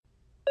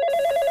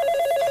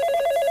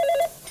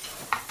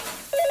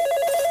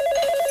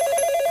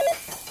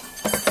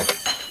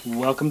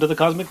welcome to the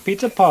Cosmic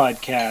Pizza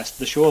Podcast,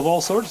 the show of all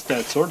sorts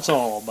that sorts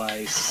all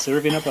by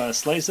serving up a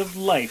slice of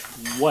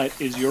life. What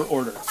is your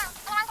order?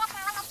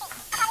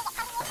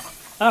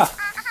 Ah,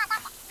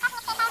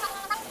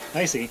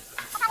 I see.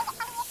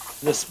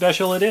 The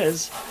special it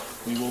is.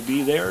 We will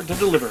be there to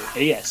deliver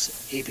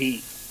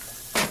ASAP.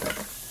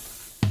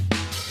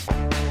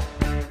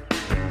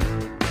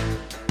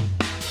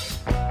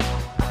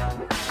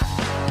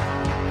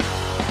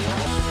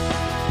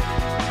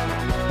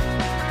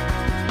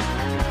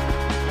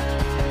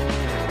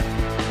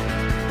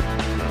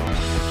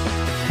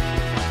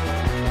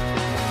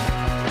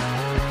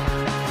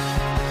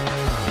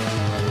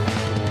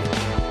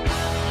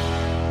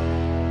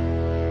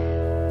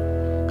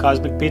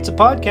 Cosmic Pizza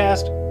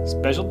Podcast,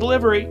 special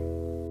delivery.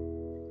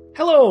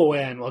 Hello,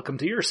 and welcome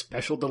to your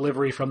special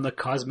delivery from the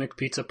Cosmic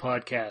Pizza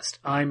Podcast.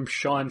 I'm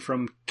Sean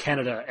from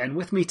Canada, and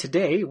with me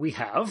today we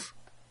have...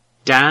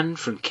 Dan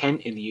from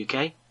Kent in the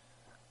UK.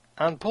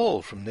 And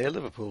Paul from near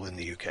Liverpool in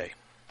the UK.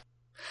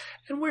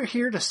 And we're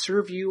here to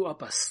serve you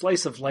up a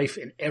slice of life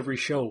in every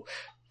show.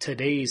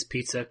 Today's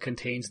pizza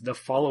contains the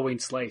following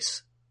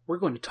slice. We're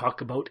going to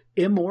talk about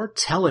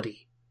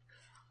immortality.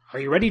 Are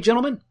you ready,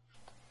 gentlemen?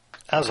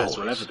 As As always.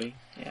 will ever be,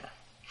 yeah.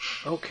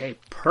 Okay,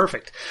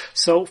 perfect.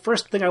 So,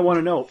 first thing I want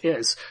to know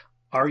is,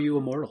 are you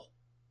immortal?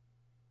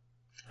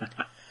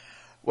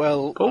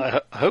 Well, Cool.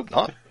 I hope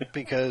not,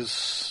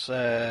 because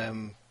I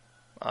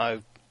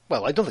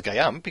don't think I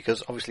am,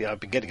 because obviously I've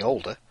been getting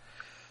older.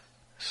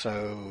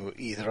 So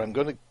either I'm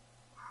going to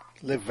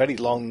live very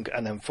long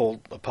and then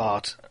fall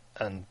apart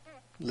and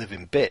live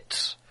in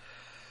bits,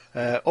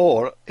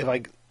 or if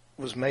I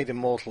was made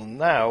immortal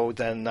now,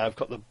 then I've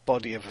got the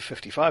body of a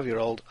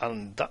 55-year-old,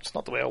 and that's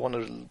not the way I want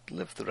to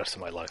live the rest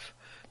of my life.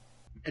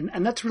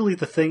 And that's really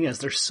the thing, is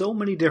there's so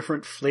many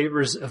different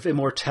flavors of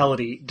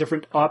immortality,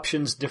 different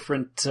options,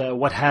 different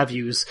what have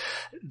yous,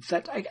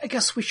 that I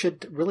guess we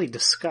should really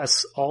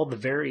discuss all the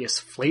various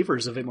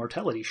flavors of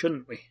immortality,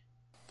 shouldn't we?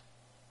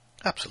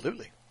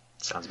 Absolutely.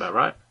 Sounds about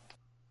right.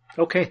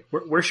 Okay,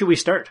 where should we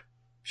start?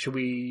 Should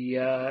we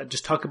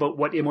just talk about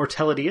what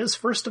immortality is,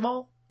 first of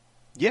all?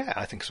 Yeah,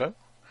 I think so.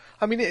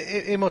 I mean,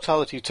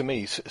 immortality to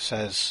me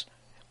says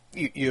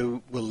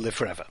you will live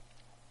forever.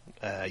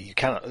 You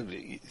cannot,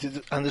 and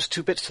there's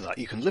two bits to that.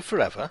 You can live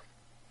forever,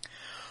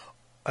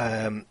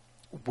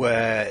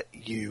 where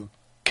you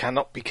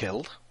cannot be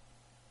killed,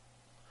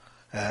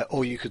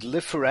 or you could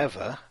live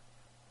forever,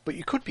 but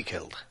you could be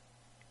killed,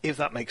 if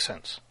that makes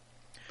sense.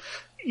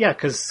 Yeah,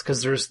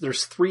 because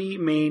there's three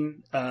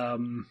main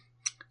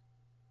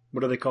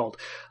what are they called?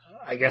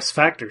 I guess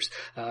factors.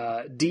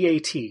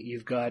 DAT.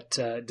 You've got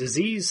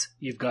disease,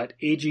 you've got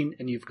aging,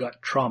 and you've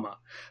got trauma.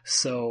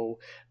 So,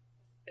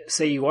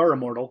 say you are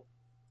immortal.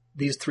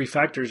 These three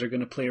factors are going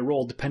to play a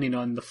role depending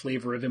on the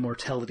flavor of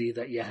immortality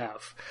that you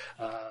have.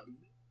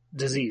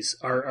 Disease.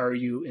 Are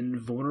you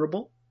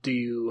invulnerable? Do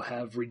you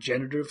have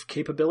regenerative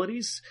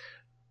capabilities?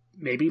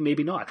 Maybe,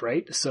 maybe not,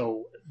 right?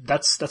 So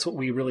that's what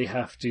we really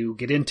have to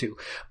get into.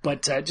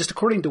 But just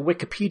according to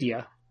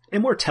Wikipedia,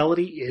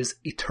 immortality is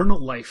eternal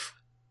life,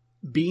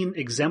 being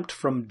exempt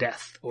from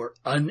death, or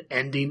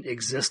unending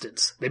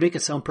existence. They make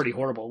it sound pretty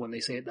horrible when they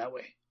say it that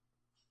way.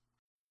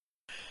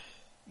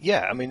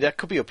 Yeah, I mean, there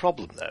could be a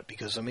problem there,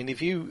 because, I mean,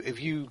 if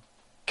you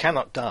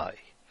cannot die,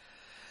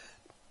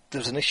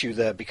 there's an issue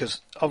there, because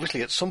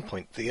obviously at some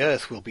point the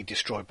Earth will be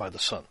destroyed by the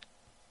sun.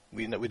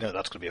 We know that's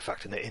going to be a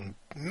fact in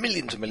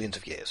millions and millions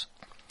of years.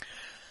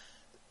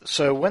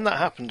 So when that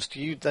happens,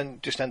 do you then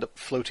just end up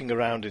floating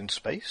around in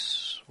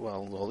space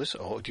while all this,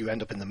 or do you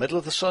end up in the middle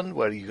of the sun,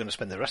 where you're going to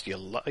spend the rest of your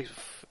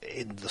life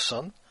in the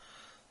sun?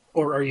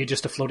 Or are you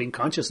just a floating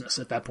consciousness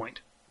at that point?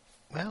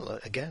 Well,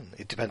 again,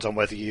 it depends on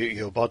whether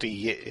your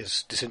body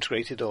is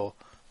disintegrated or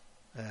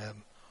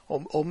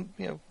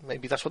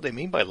maybe that's what they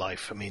mean by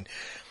life. I mean,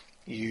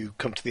 you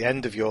come to the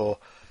end of your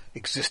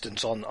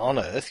existence on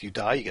Earth, you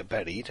die, you get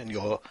buried, and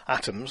your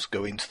atoms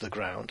go into the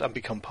ground and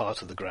become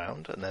part of the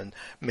ground, and then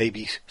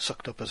maybe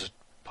sucked up as a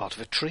part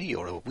of a tree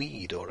or a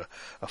weed or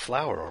a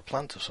flower or a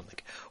plant or something,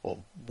 or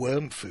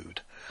worm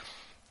food,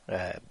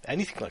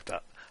 anything like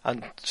that.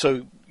 And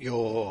so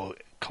your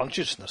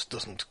consciousness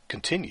doesn't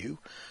continue,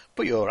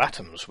 but your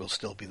atoms will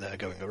still be there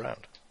going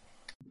around.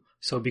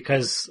 So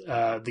because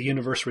the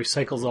universe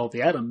recycles all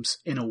the atoms,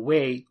 in a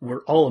way,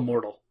 we're all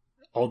immortal,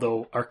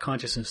 although our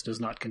consciousness does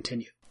not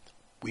continue.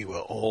 We were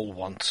all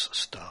once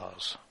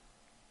stars.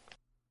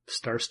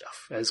 Star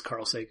stuff, as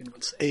Carl Sagan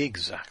would say.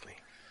 Exactly.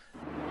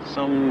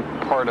 Some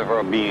part of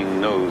our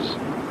being knows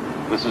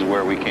this is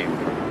where we came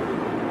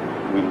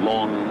from. We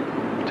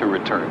long to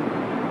return.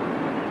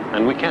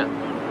 And we can,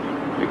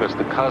 because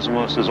the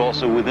cosmos is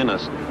also within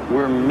us.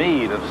 We're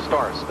made of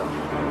star stuff.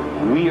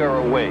 We are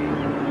a way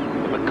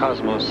for the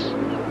cosmos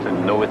to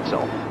know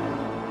itself.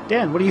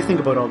 Dan, what do you think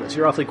about all this?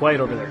 You're awfully quiet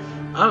over there.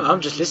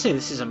 I'm just listening.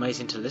 This is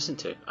amazing to listen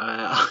to.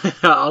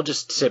 I'll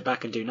just sit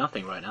back and do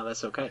nothing right now.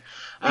 That's okay.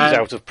 He's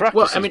out of practice.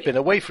 Well, I mean, He's been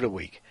away for a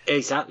week.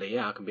 Exactly,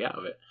 yeah, I can be out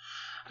of it.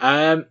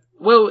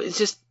 Well, it's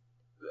just,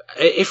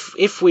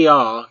 if we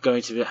are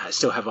going to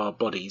still have our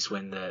bodies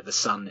when the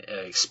sun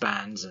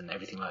expands and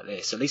everything like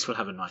this, at least we'll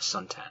have a nice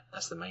suntan.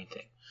 That's the main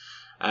thing.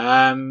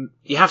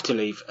 You have to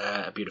leave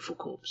a beautiful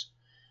corpse.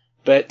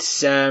 But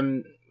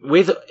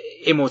with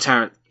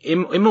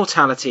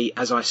immortality,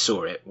 as I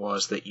saw it,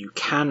 was that you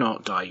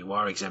cannot die. You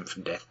are exempt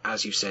from death,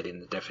 as you said in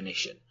the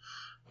definition.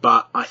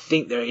 But I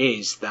think there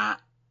is that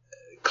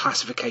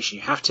classification.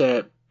 You have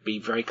to be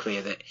very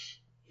clear that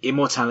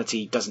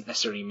immortality doesn't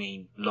necessarily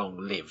mean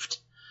long-lived.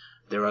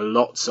 There are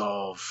lots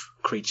of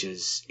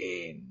creatures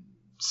in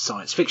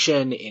science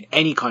fiction, in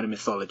any kind of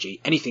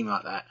mythology, anything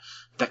like that,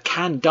 that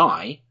can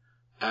die,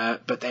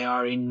 but they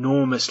are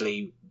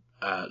enormously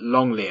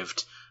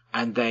long-lived,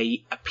 and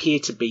they appear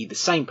to be the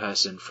same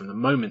person from the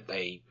moment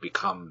they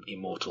become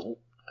immortal,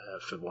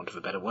 for want of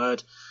a better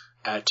word,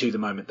 to the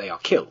moment they are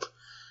killed.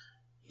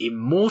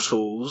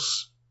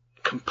 Immortals,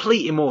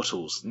 complete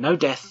immortals, no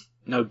death,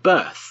 no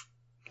birth,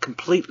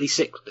 completely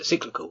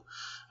cyclical,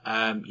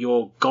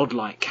 your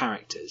godlike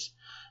characters,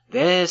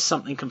 they're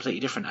something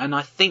completely different, and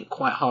I think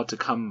quite hard to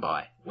come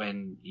by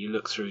when you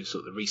look through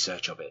sort of the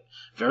research of it.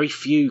 Very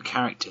few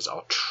characters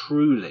are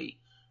truly,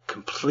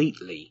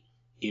 completely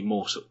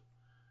immortal.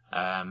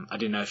 I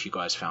didn't know if you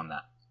guys found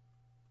that.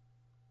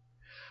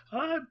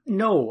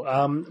 No,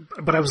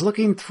 but I was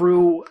looking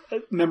through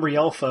Memory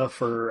Alpha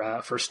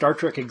for Star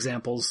Trek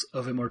examples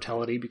of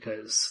immortality,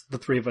 because the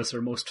three of us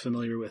are most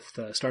familiar with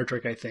Star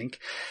Trek, I think,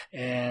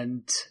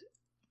 and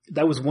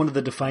that was one of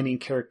the defining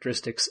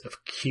characteristics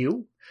of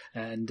Q.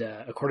 And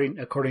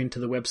according to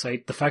the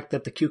website, the fact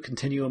that the Q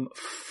continuum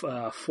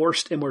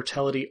forced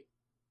immortality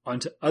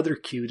onto other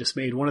Q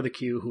dismayed one of the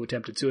Q who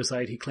attempted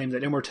suicide. He claimed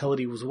that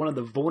immortality was one of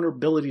the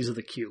vulnerabilities of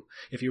the Q,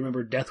 if you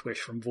remember Death Wish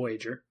from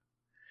Voyager.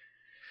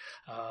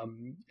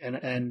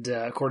 And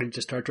according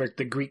to Star Trek,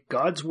 the Greek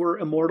gods were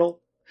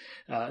immortal.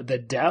 The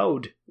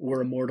Dowd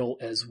were immortal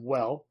as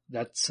well.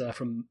 That's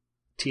from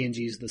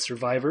TNG's The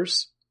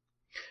Survivors.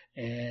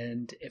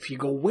 And if you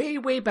go way,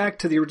 way back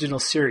to the original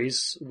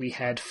series, we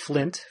had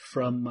Flint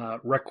from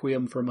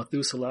Requiem for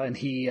Methuselah, and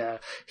he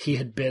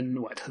had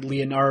been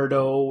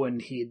Leonardo,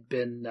 and he had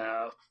been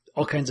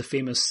all kinds of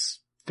famous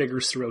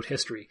figures throughout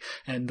history.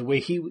 And the way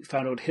he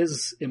found out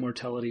his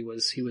immortality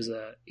was he was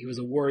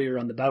a warrior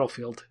on the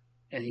battlefield,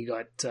 and he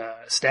got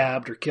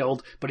stabbed or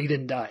killed, but he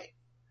didn't die.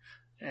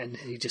 And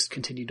he just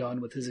continued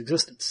on with his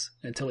existence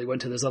until he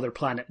went to this other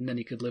planet, and then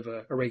he could live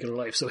a regular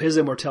life. So his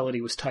immortality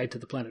was tied to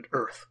the planet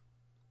Earth.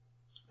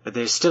 But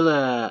there's still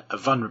a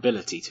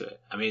vulnerability to it.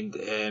 I mean,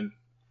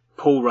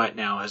 Paul right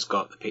now has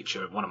got the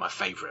picture of one of my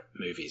favourite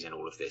movies in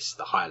all of this,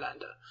 The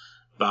Highlander.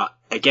 But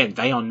again,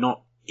 they are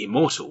not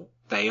immortal.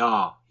 They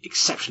are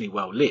exceptionally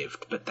well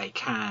lived, but they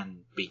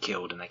can be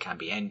killed and they can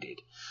be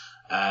ended.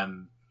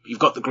 You've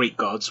got the Greek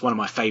gods, one of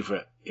my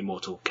favourite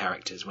immortal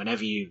characters.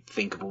 Whenever you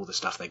think of all the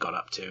stuff they got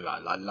up to,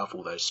 I love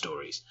all those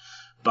stories.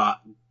 But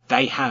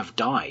they have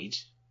died.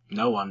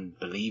 No one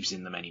believes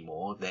in them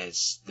anymore.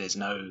 There's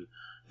no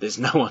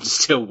one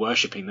still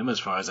worshipping them, as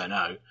far as I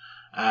know.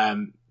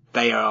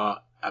 They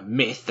are a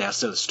myth. They are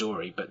still a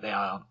story, but they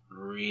aren't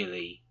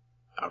really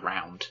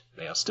around.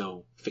 They are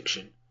still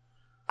fiction.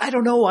 I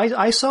don't know.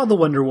 I saw the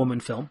Wonder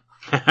Woman film.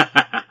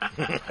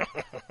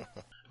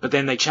 But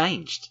then they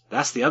changed.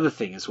 That's the other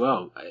thing as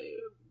well.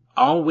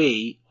 Are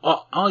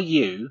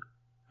you,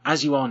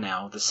 as you are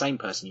now, the same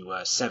person you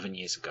were 7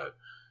 years ago,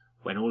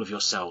 when all of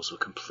your cells were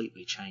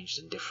completely changed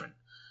and different?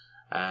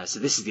 So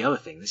this is the other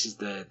thing. This is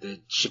the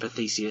ship of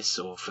Theseus,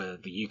 or for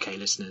the UK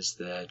listeners,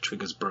 the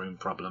Trigger's broom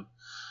problem.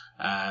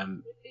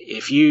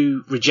 If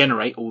you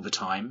regenerate all the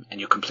time, and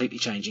you're completely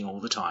changing all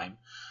the time,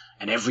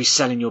 and every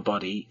cell in your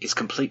body is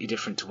completely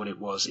different to what it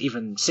was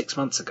even 6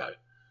 months ago,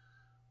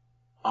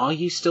 are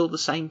you still the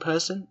same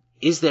person?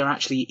 Is there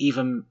actually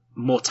even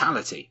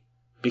mortality?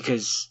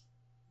 Because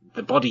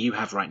the body you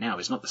have right now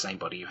is not the same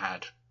body you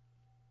had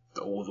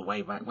all the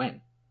way back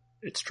when.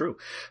 It's true,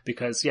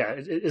 because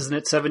isn't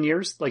it 7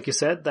 years, like you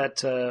said,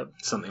 that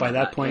by like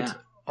that point,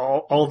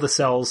 all the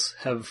cells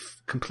have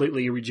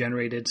completely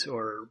regenerated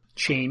or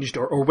changed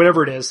or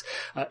whatever it is.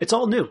 It's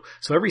all new.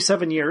 So every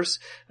 7 years,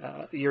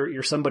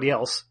 you're somebody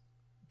else,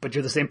 but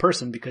you're the same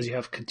person because you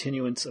have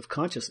continuance of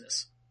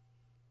consciousness.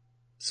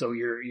 So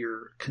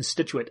your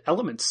constituent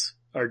elements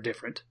are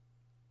different,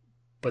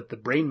 but the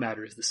brain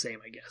matter is the same,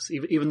 I guess.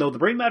 Even though the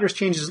brain matter's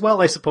changed as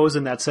well, I suppose,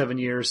 in that 7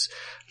 years.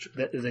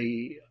 Did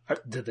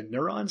the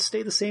neurons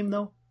stay the same,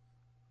 though?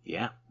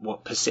 Yeah.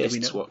 What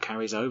persists, what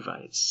carries over,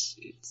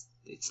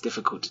 it's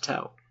difficult to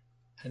tell.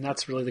 And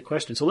that's really the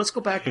question. So let's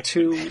go back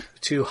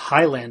to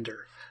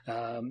Highlander.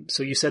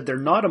 So you said they're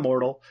not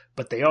immortal,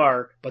 but they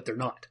are, but they're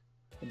not.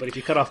 But if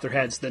you cut off their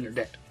heads, then they're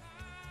dead.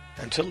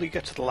 Until you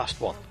get to the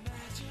last one.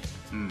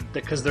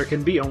 Because there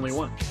can be only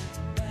one.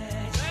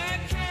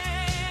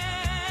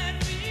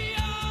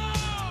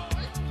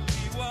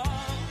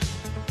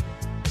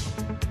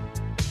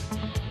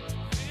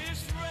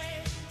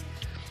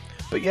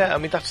 But yeah, I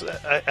mean, that's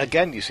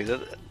again, you see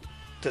that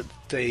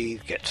they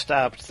get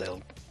stabbed,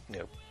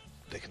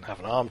 they can have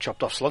an arm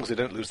chopped off, as long as they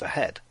don't lose their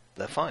head,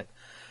 they're fine.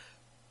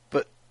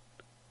 But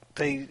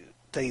they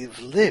they've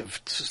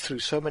lived through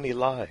so many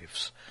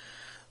lives.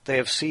 They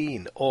have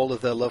seen all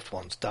of their loved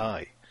ones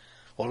die,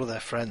 all of their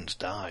friends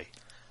die.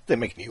 They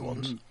make new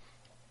ones,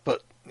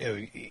 but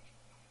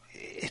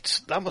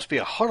that must be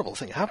a horrible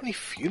thing. How many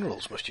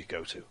funerals must you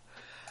go to?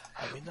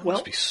 I mean, there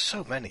must be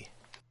so many.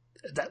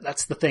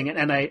 That's the thing.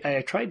 And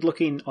I tried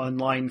looking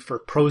online for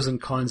pros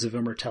and cons of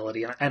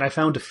immortality, and I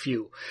found a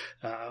few.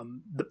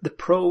 The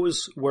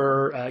pros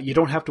were you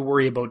don't have to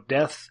worry about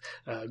death,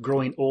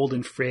 growing old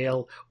and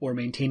frail, or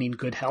maintaining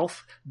good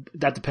health.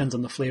 That depends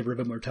on the flavor of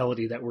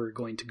immortality that we're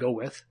going to go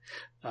with.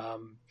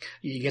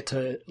 You get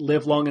to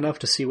live long enough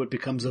to see what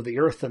becomes of the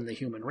earth and the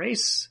human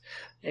race,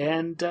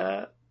 and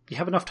you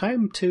have enough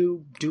time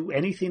to do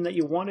anything that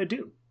you want to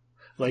do.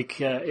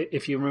 Like,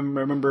 if you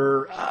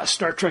remember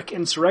Star Trek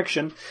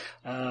Insurrection,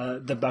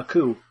 the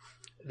Baku,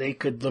 they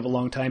could live a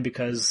long time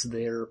because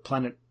their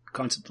planet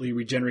constantly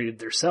regenerated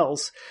their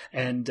cells.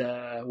 And,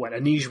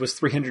 Anij was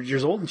 300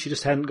 years old and she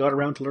just hadn't got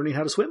around to learning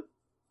how to swim.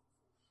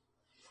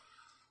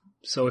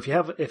 So if you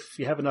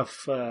have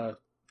enough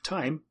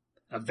time,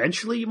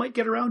 eventually you might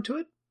get around to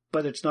it,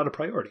 but it's not a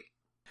priority.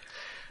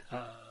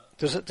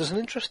 There's an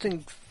interesting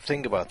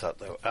thing about that,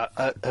 though.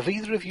 Have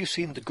either of you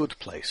seen The Good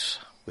Place?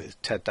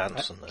 With Ted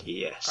Danson.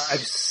 Yes.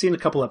 I've seen a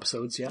couple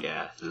episodes, yeah.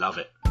 Yeah, love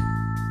it.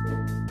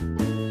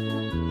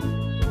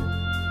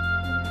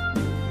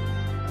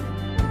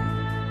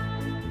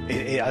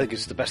 I think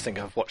it's the best thing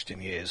I've watched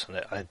in years. And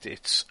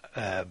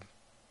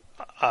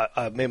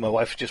me and my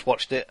wife just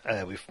watched it.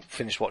 We've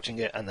finished watching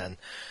it, and then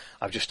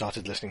I've just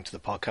started listening to the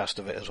podcast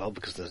of it as well,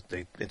 because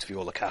they interview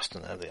all the cast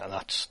and everything, and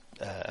that's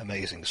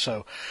amazing.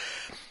 So,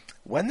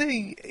 when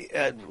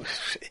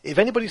if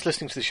anybody's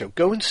listening to the show,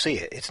 go and see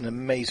it. It's an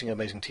amazing,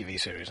 amazing TV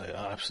series.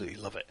 I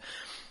absolutely love it.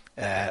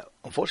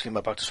 Unfortunately, I'm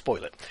about to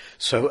spoil it.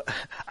 So,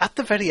 at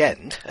the very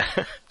end,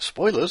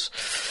 spoilers.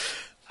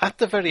 At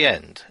the very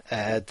end,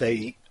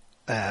 they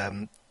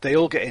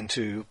all get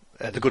into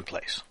the good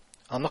place.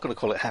 I'm not going to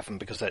call it heaven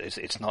because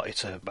it's not.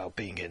 It's about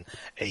being in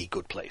a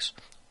good place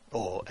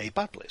or a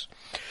bad place.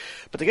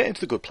 But they get into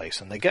the good place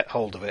and they get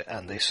hold of it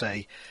and they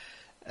say,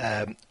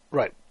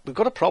 right, we've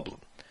got a problem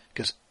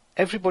because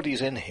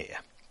everybody's in here,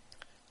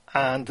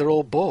 and they're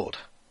all bored.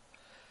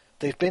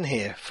 They've been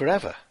here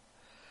forever,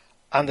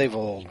 and they've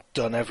all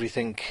done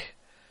everything.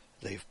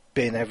 They've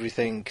been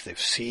everything. They've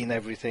seen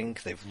everything.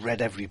 They've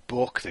read every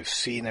book. They've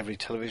seen every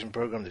television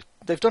program.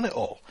 They've done it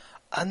all,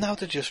 and now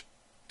they're just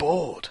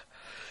bored.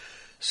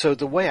 So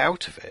the way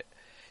out of it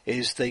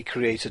is they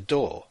create a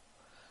door,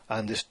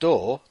 and this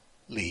door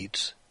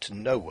leads to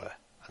nowhere.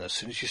 And as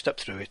soon as you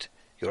step through it,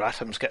 your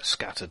atoms get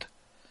scattered.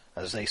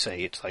 As they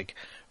say, it's like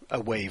a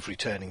wave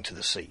returning to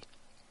the sea.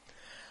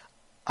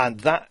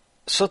 And that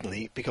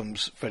suddenly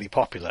becomes very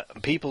popular.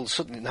 And people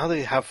suddenly, now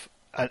they have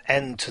an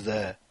end to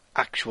their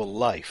actual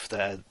life,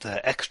 their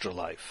extra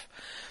life.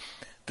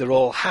 They're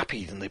all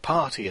happy and they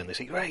party and they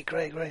say, great,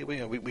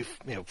 we've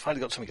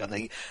finally got something.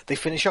 And they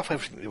finish off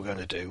everything they were going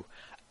to do,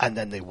 and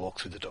then they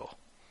walk through the door.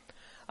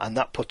 And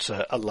that puts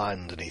a line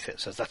underneath it,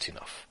 says that's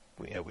enough.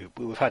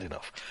 We've had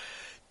enough.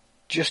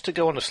 Just to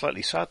go on a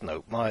slightly sad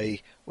note,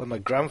 when my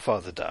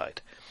grandfather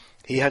died,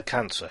 he had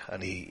cancer,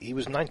 and he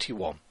was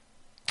 91,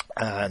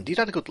 and he'd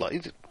had a good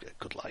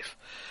life,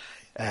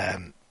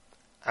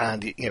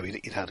 and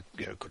he'd had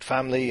a good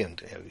family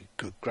and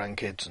good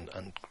grandkids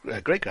and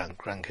great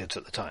grandkids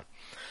at the time,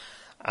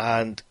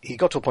 and he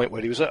got to a point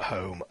where he was at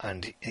home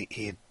and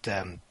he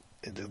had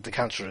the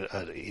cancer,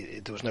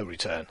 there was no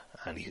return,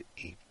 and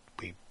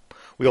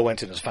we all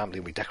went in as a family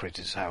and we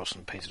decorated his house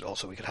and painted it all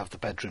so we could have the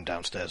bedroom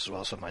downstairs as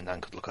well, so my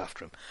nan could look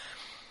after him.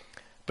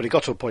 But he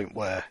got to a point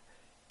where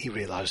he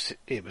realised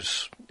it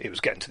was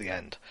getting to the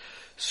end.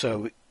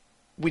 So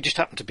we just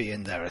happened to be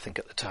in there, I think,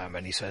 at the time,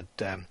 and he said,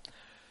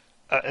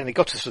 and he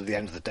got to sort of the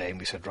end of the day and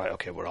we said, right,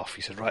 okay, we're off.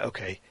 He said, right,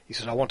 okay. He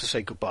said, I want to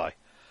say goodbye.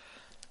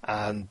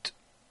 And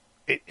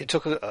it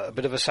took a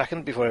bit of a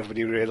second before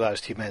everybody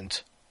realised he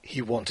meant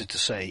he wanted to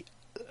say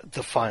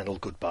the final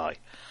goodbye.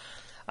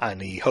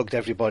 And he hugged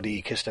everybody,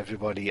 he kissed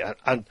everybody,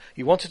 and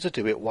he wanted to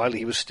do it while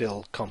he was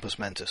still compos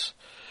mentis,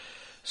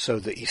 so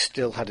that he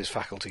still had his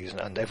faculties,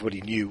 and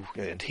everybody knew,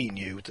 and he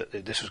knew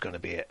that this was going to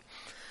be it.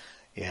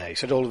 Yeah, he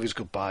said all of his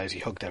goodbyes, he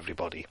hugged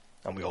everybody,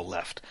 and we all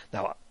left.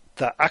 Now,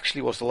 that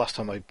actually was the last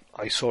time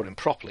I saw him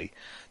properly.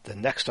 The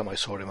next time I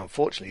saw him,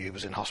 unfortunately, he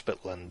was in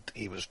hospital, and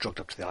he was drugged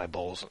up to the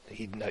eyeballs.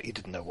 He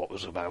didn't know what it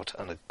was about,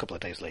 and a couple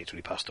of days later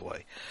he passed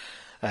away.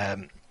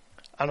 And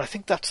I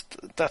think that's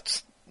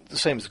the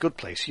same as The Good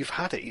Place. You've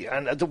had it,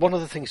 and one of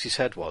the things he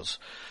said was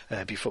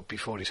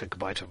before he said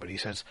goodbye to everybody, he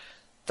says,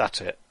 "That's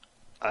it.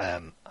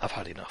 I've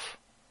had enough,"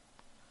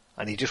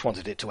 and he just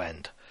wanted it to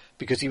end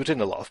because he was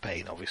in a lot of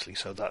pain, obviously.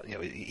 So that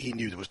he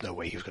knew there was no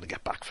way he was going to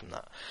get back from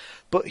that.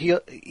 But he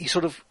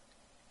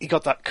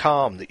got that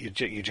calm that you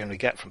generally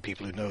get from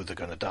people who know they're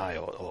going to die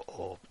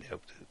or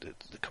they're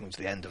coming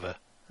to the end of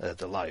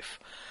their life.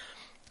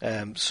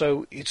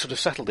 So he sort of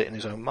settled it in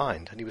his own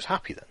mind, and he was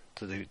happy then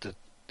that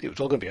it was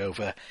all going to be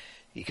over.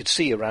 You could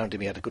see around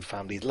him he had a good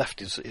family. He'd left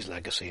his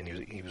legacy, and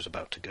he was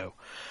about to go.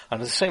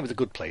 And it's the same with the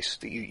good place.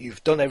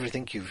 You've done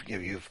everything.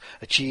 You've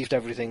achieved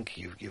everything.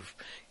 You've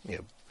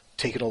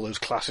taken all those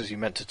classes you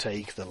meant to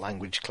take, the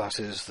language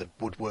classes, the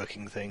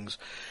woodworking things.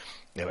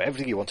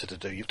 Everything you wanted to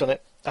do. You've done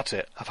it. That's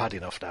it. I've had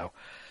enough now.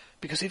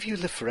 Because if you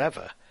live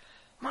forever,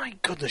 my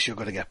goodness, you're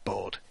going to get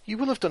bored. You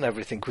will have done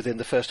everything within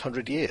the first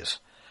 100 years.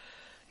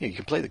 You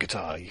can play the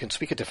guitar. You can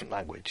speak a different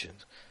language. And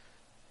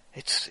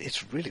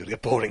it's really going to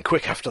get boring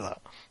quick after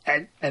that.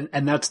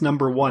 And that's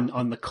number one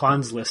on the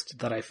cons list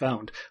that I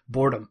found: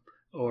 boredom,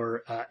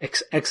 or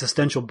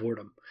existential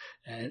boredom.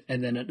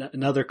 And then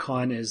another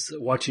con is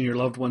watching your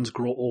loved ones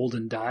grow old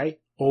and die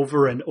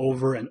over and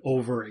over and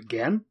over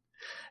again.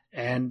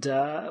 And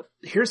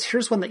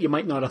here's one that you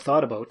might not have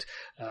thought about: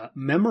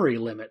 memory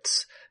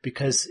limits.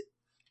 Because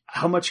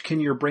how much can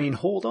your brain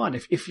hold on?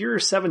 If you're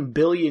 7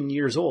 billion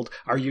years old,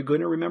 are you going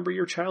to remember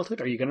your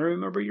childhood? Are you going to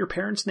remember your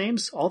parents'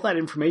 names? All that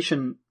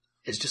information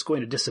is just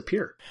going to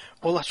disappear.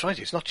 Well, that's right.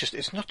 It's not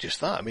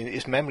just that. I mean,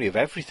 it's memory of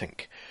everything.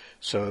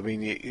 So, I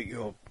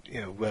mean,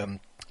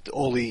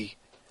 all the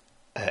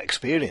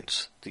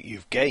experience that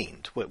you've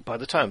gained by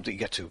the time that you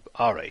get to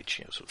our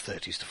age, sort of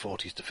 30s to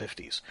 40s to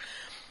 50s,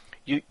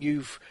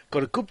 you've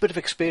got a good bit of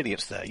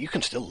experience there. You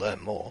can still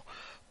learn more,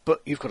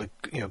 but you've got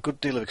a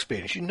good deal of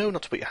experience. You know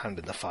not to put your hand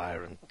in the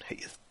fire and hit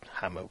your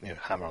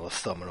hammer on the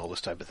thumb and all this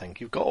type of thing.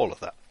 You've got all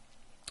of that.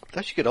 But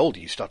as you get older,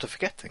 you start to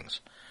forget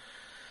things.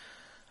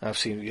 I've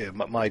seen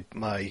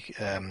my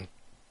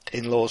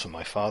in-laws and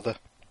my father.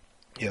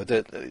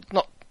 They're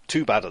not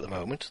too bad at the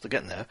moment. They're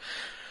getting there.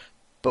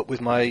 But with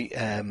my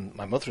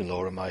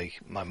mother-in-law and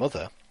my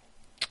mother,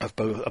 are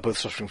both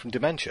suffering from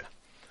dementia.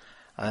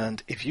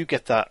 And if you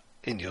get that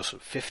in your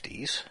sort of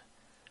 50s,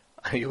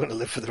 you're going to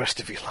live for the rest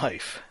of your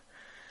life.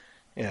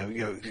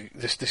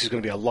 This is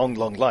going to be a long,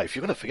 long life.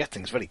 You're going to forget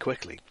things very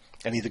quickly,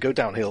 and either go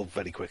downhill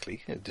very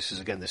quickly. This is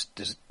again this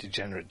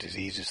degenerate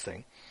diseases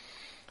thing.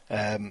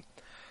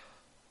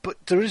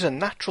 But there is a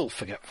natural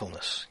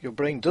forgetfulness. Your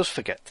brain does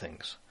forget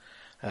things.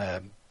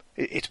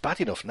 It's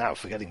bad enough now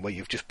forgetting where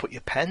you've just put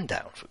your pen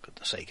down, for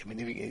goodness sake. I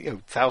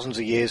mean, thousands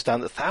of years down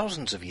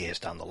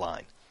the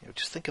line.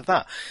 Just think of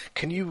that.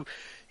 Can you,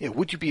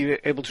 would you be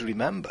able to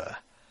remember?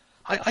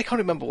 I can't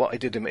remember what I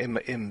did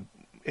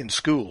in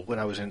school when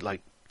I was in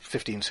like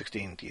 15,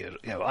 16 years.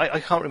 I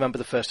can't remember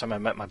the first time I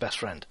met my best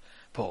friend,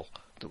 Paul,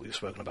 that we've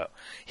spoken about.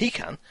 He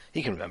can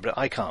remember it.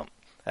 I can't.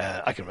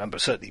 I can remember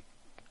certainly,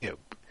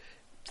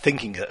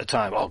 thinking at a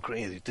time, oh,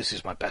 great, this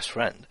is my best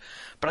friend.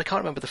 But I can't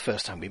remember the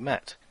first time we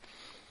met.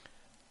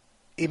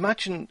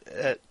 Imagine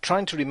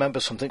trying to remember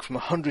something from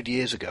 100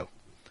 years ago.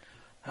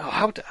 Oh,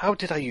 how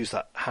did I use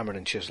that hammer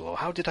and chisel? Or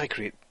how did I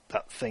create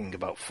that thing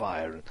about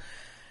fire?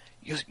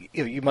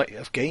 You might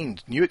have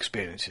gained new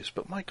experiences,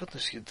 but my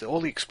goodness,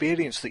 all the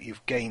experience that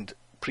you've gained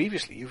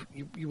previously,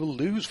 you will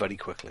lose very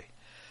quickly.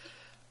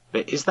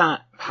 But is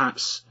that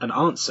perhaps an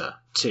answer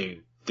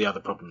to the other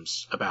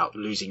problems about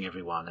losing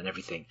everyone and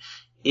everything?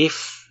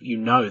 If you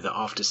know that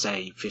after,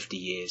 say, 50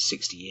 years,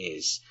 60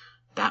 years,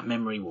 that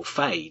memory will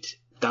fade,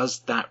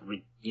 does that,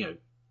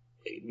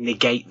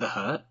 negate the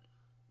hurt?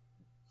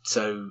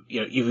 So,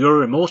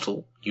 you're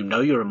immortal,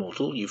 you're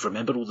immortal, you've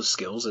remembered all the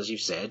skills, as you've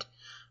said,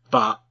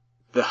 but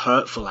the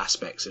hurtful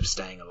aspects of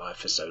staying alive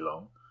for so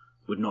long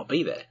would not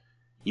be there.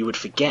 You would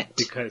forget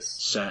because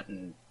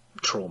certain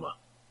trauma.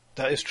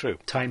 That is true.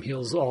 Time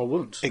heals all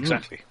wounds.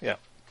 Exactly, yeah.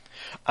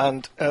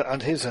 And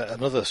here's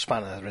another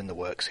spanner in the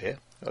works here.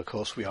 Of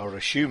course, we are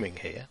assuming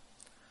here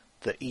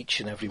that each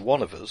and every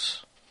one of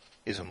us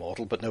is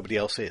immortal, but nobody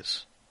else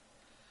is.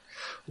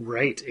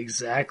 Right,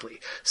 exactly.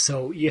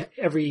 So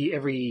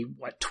every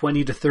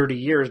 20 to 30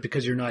 years,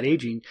 because you're not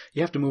aging,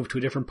 you have to move to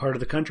a different part of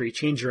the country,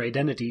 change your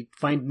identity,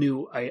 find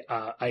new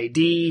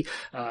ID,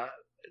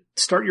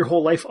 start your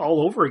whole life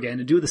all over again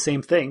and do the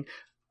same thing.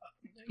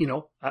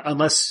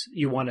 Unless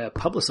you want to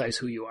publicize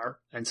who you are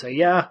and say,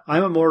 yeah,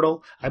 I'm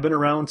immortal. I've been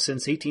around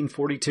since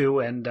 1842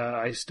 and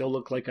I still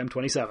look like I'm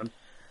 27.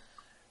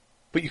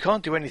 But you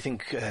can't do anything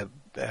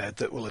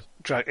that will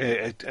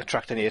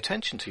attract any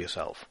attention to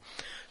yourself.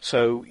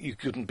 So you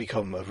couldn't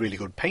become a really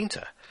good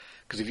painter.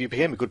 Because if you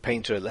became a good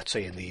painter, let's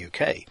say in the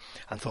UK,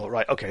 and thought,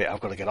 right, okay, I've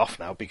got to get off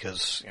now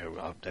because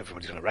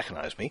everybody's going to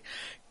recognise me,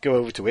 go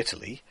over to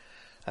Italy,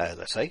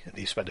 let's say, and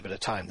you spend a bit of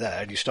time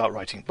there, and you start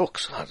writing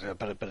books. I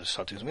better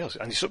start doing something else.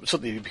 And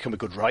suddenly you become a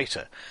good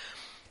writer.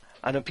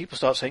 And then people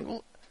start saying,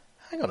 well,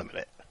 hang on a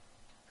minute.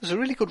 There's a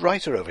really good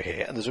writer over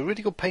here, and there's a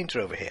really good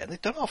painter over here, and they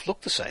don't half look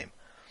the same.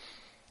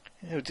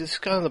 This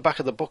guy on the back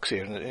of the books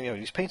here, and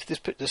he's painted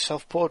this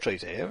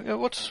self-portrait here.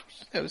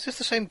 Is this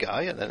the same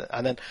guy? And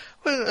then,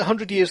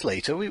 100 years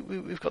later,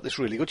 we've got this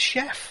really good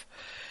chef.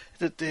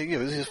 This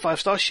is a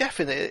 5-star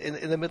chef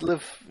in the middle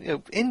of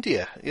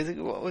India. You think,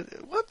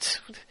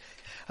 what?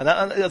 And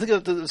I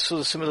think there's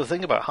sort of similar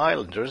thing about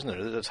Highlander, isn't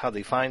there? That's how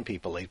they find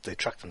people. They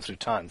track them through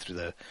time, through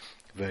the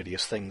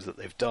various things that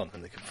they've done,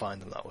 and they can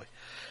find them that way.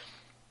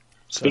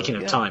 Speaking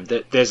of time,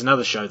 there's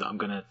another show that I'm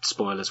going to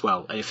spoil as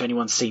well. If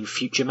anyone's seen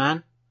Future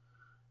Man,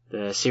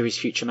 the series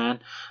Future Man.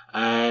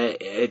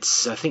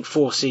 It's, I think,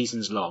 4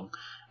 seasons long.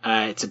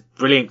 It's a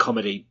brilliant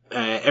comedy.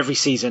 Every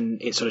season,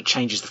 it sort of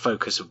changes the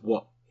focus of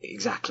what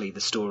exactly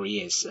the story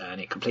is, and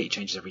it completely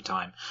changes every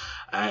time.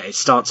 It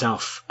starts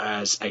off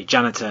as a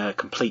janitor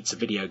completes a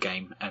video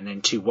game, and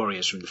then 2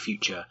 warriors from the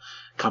future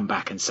come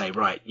back and say,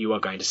 right, you are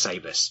going to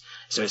save us.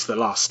 So it's the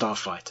last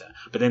Starfighter.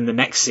 But then the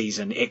next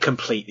season, it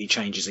completely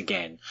changes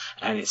again,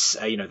 and it's,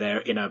 they're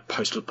in a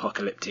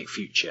post-apocalyptic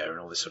future and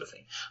all this sort of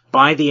thing.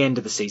 By the end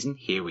of the season,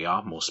 here we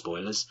are, more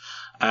spoilers,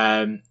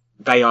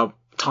 they are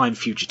time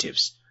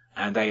fugitives,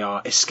 and they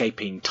are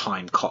escaping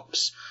time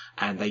cops.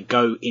 And they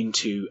go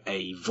into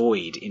a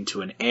void,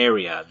 into an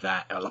area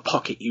a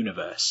pocket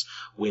universe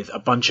with a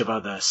bunch of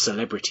other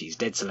celebrities,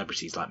 dead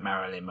celebrities like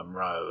Marilyn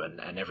Monroe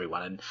and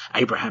everyone, and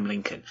Abraham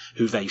Lincoln,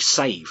 who they've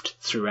saved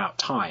throughout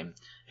time,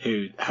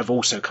 who have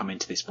also come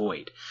into this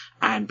void.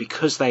 And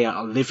because they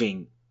are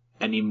living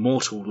an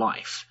immortal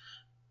life,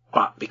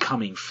 but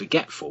becoming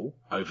forgetful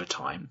over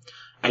time,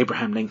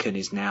 Abraham Lincoln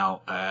is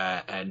now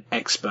an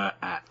expert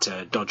at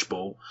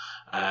dodgeball.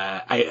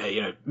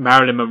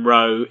 Marilyn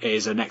Monroe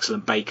is an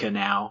excellent baker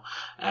now,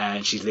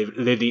 and she's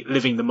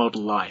living the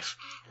model life.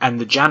 And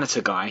the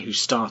janitor guy who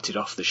started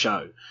off the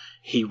show,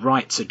 he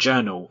writes a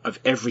journal of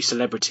every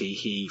celebrity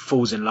he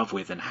falls in love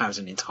with and has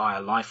an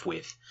entire life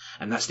with,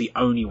 and that's the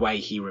only way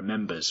he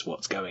remembers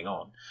what's going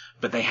on.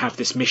 But they have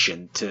this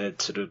mission to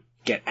sort of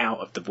get out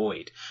of the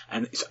void,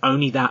 and it's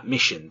only that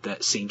mission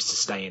that seems to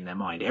stay in their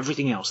mind.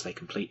 Everything else they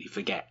completely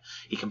forget.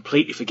 He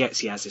completely forgets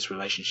he has this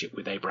relationship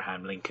with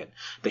Abraham Lincoln,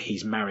 that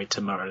he's married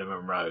to Marilyn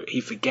Monroe.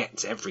 He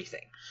forgets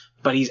everything,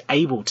 but he's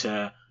able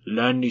to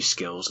learn new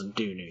skills and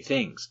do new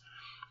things.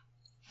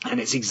 And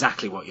it's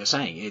exactly what you're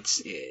saying.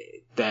 It's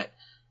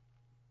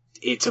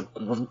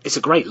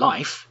a great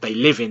life. They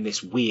live in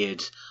this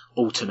weird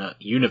alternate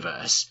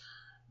universe,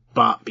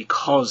 but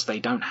because they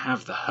don't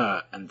have the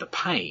hurt and the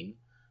pain,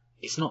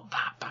 it's not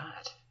that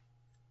bad.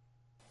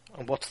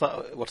 And what's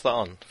that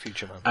on,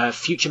 Future Man?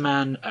 Future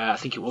Man, I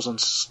think it was on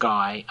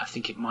Sky. I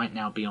think it might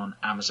now be on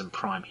Amazon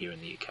Prime here in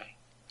the UK.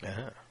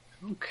 Yeah.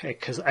 Okay,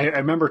 because I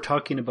remember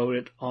talking about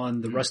it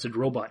on the Rusted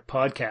Robot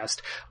podcast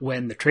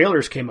when the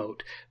trailers came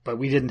out, but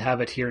we didn't have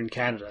it here in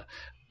Canada.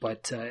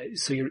 But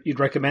so you'd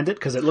recommend it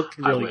because it looked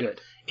really good.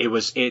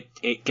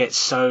 It gets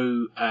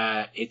so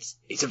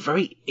it's a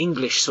very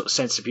English sort of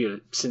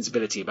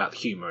sensibility about the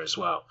humour as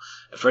well,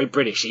 very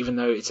British, even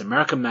though it's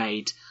American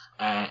made,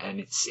 and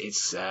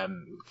it's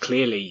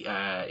clearly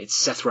it's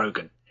Seth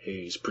Rogen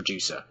who's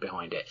producer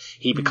behind it.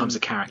 He becomes a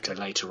character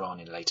later on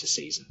in later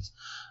seasons.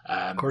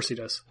 Of course he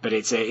does. But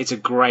it's a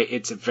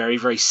very,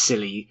 very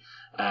silly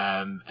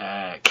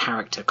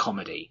character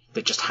comedy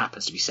that just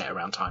happens to be set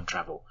around time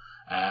travel.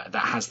 That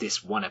has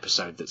this one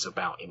episode that's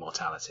about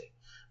immortality.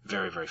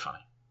 Very, very funny.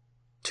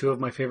 2 of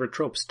my favorite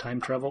tropes,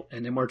 time travel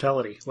and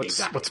immortality. What's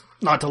Exactly.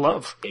 not to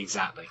love?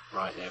 Exactly.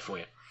 Right there for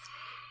you.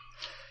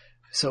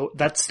 So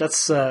that's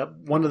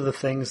one of the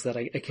things that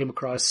I came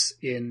across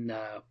in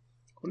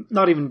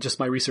not even just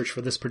my research for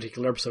this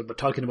particular episode, but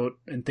talking about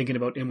and thinking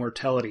about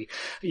immortality.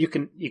 You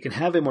can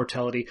have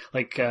immortality.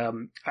 Like,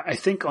 I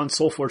think on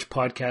Soulforge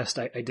podcast,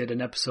 I did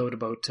an episode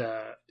about,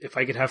 if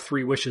I could have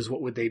 3 wishes,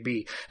 what would they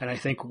be? And I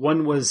think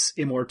one was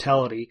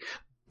immortality,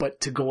 but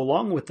to go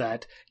along with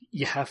that,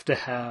 you have to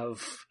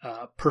have,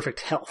 perfect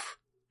health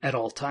at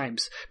all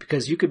times,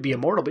 because you could be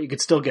immortal, but you could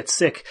still get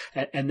sick,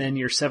 and then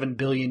you're 7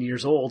 billion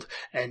years old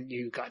and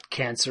you got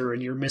cancer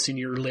and you're missing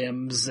your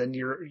limbs and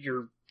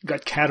you're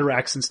got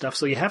cataracts and stuff.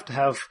 So you have to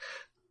have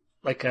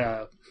like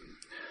an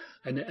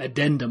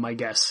addendum, I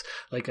guess,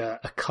 like a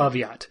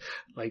caveat.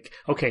 Like,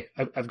 okay,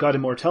 I've got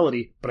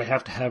immortality, but I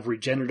have to have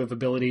regenerative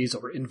abilities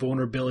or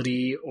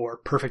invulnerability or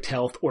perfect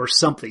health or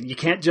something. You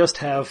can't just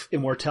have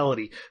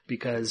immortality,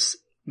 because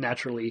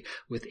naturally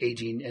with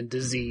aging and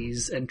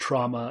disease and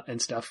trauma and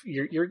stuff,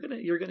 you're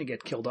gonna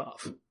get killed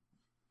off.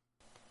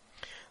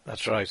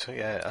 That's right,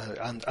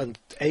 yeah. And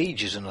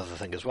age is another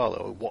thing as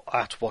well.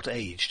 At what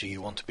age do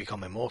you want to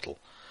become immortal?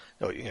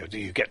 Do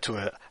you get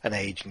to an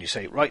age and you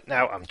say, right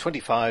now I'm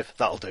 25,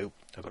 that'll do.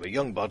 I've got a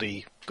young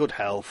body, good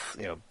health,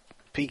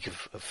 peak of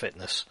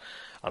fitness,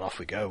 and off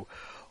we go.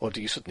 Or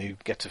do you suddenly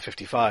get to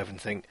 55 and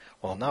think,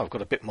 well, now I've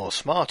got a bit more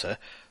smarter,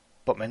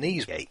 but my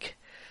knees ache.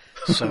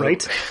 So...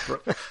 Right.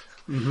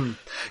 Mm-hmm.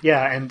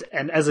 Yeah,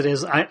 and as it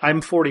is,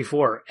 I'm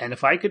 44, and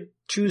if I could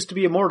choose to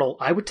be immortal,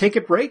 I would take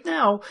it right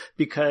now,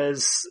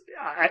 because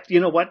you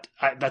know what?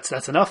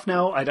 That's enough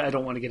now. I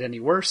don't want to get any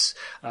worse.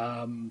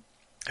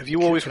 Have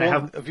you always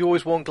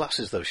worn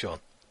glasses though, Sean?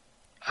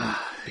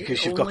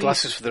 Because you've got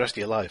glasses for the rest of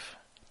your life.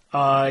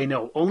 I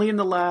know. Only in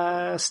the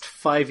last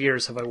 5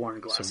 years have I worn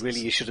glasses. So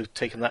really, you should have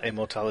taken that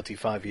immortality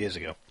 5 years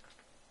ago.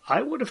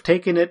 I would have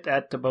taken it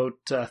at about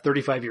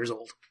 35 years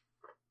old,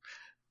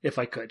 if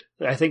I could.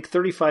 I think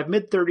 35,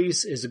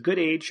 mid-30s is a good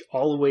age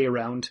all the way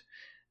around.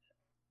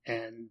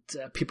 and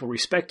people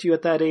respect you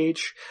at that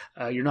age.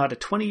 You're not a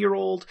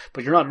 20-year-old,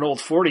 but you're not an old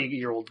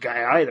 40-year-old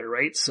guy either,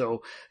 right?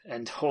 So,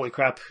 and holy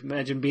crap,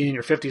 imagine being in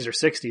your 50s or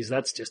 60s.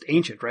 That's just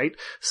ancient, right?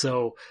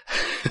 So,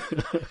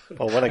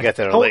 well, when I get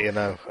there, I'll let you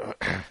know.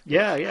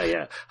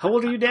 Yeah. How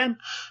old are you, Dan?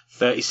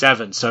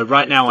 37. So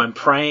right now I'm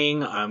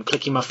praying, I'm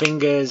clicking my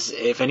fingers.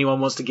 If anyone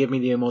wants to give me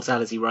the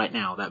immortality right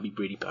now, that'd be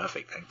really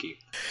perfect. Thank you.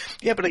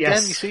 Yeah, but again,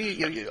 you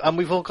see, and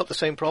we've all got the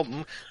same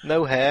problem.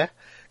 No hair,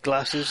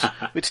 glasses.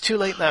 It's too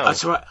late now.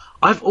 That's right.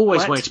 I've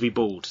always wanted to be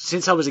bald.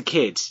 Since I was a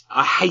kid,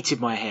 I hated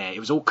my hair. It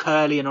was all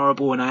curly and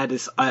horrible, and I had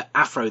this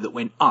afro that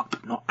went up,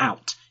 not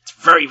out. It's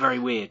very, very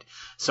weird.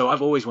 So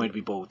I've always wanted to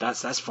be bald.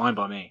 That's fine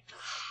by me.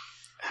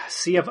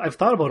 See, I've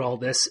thought about all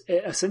this.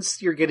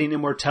 Since you're getting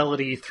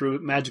immortality through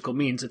magical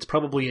means, it's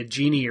probably a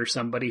genie or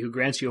somebody who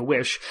grants you a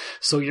wish.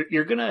 So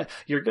you're gonna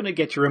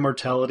get your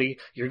immortality.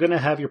 You're gonna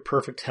have your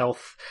perfect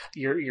health.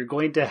 You're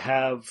going to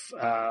have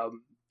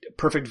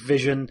perfect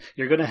vision.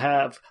 You're gonna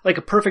have like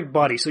a perfect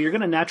body. So you're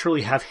gonna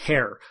naturally have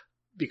hair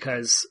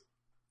because,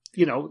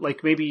 you know,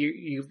 like maybe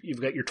you've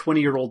got your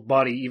 20-year-old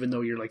body even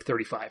though you're like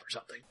 35 or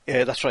something.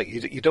 Yeah, that's right.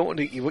 You don't want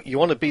to. You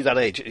want to be that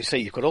age. You say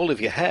you've got all of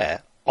your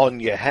hair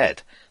on your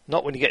head,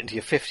 not when you get into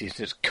your 50s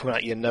and it's coming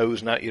out your nose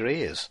and out your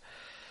ears.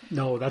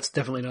 No, that's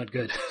definitely not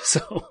good.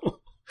 So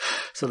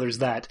there's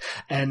that.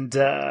 And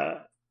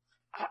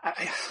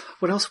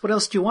what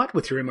else do you want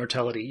with your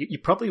immortality? You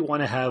probably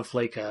want to have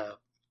like a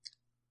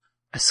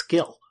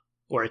skill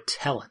or a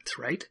talent,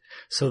 right?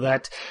 So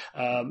that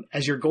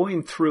as you're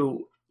going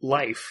through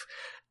life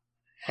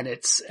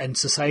and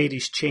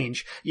societies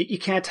change, you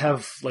can't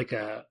have like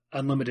a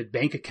unlimited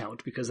bank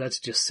account because that's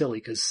just silly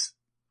because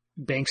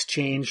banks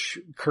change,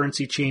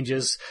 currency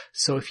changes.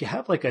 So if you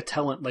have like a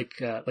talent, like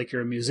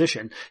you're a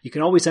musician, you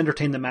can always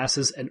entertain the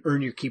masses and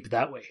earn your keep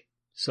that way.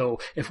 So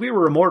if we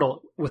were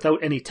immortal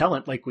without any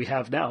talent like we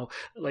have now,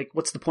 like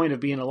what's the point of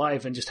being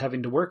alive and just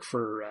having to work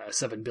for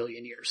 7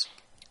 billion years?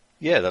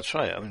 Yeah, that's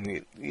right. I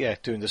mean, yeah,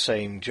 doing the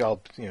same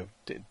job,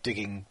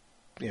 digging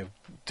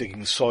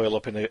soil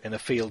up in a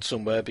field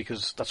somewhere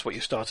because that's what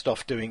you started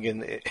off doing in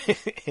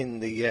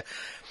the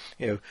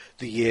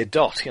the year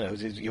dot.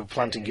 You're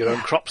planting your own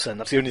crops. Then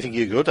that's the only thing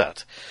you're good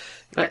at.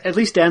 At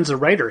least Dan's a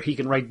writer; he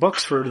can write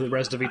books for the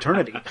rest of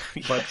eternity.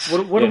 But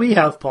what do we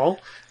have, Paul?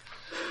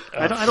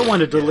 I don't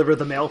want to deliver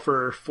the mail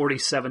for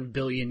 47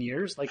 billion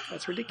years. Like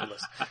that's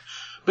ridiculous.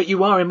 But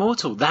you are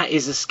immortal. That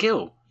is a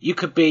skill. You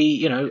could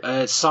be,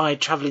 a side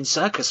traveling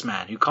circus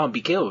man who can't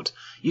be killed.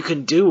 You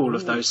can do all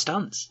of those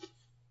stunts.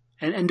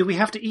 And do we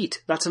have to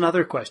eat? That's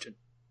another question.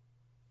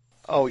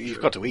 Oh,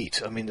 you've got to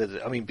eat. I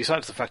mean,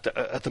 besides the fact that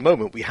at the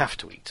moment we have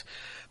to eat,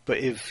 but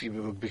if you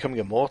were becoming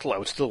immortal, I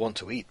would still want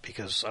to eat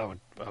because I would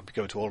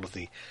go to all of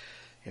the,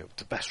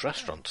 the best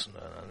restaurants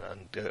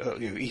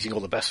and eating all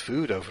the best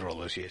food over all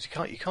those years.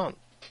 You can't.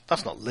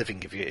 That's not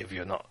living if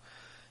you're not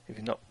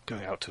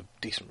going out to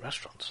decent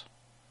restaurants.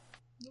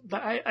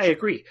 I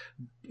agree,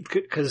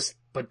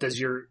 but does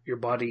your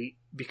body,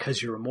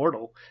 because you're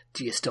immortal,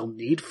 do you still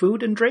need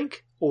food and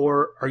drink,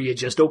 or are you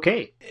just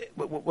okay?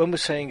 When we're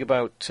saying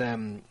about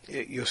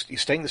you're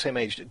staying the same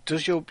age,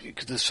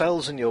 because the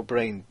cells in your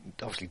brain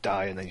obviously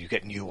die and then you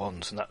get new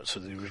ones and that,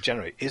 so they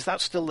regenerate. Is that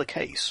still the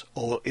case,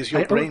 or is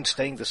your brain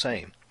staying the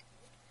same?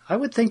 I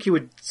would think you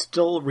would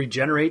still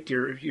regenerate.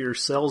 Your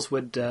cells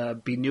would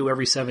be new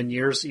every 7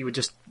 years. You would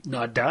just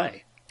not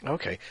die.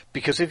 Okay,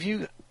 because if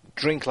you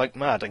drink like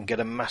mad and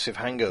get a massive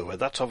hangover,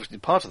 that's obviously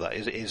part of that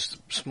is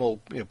small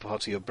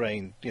parts of your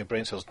brain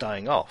cells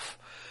dying off.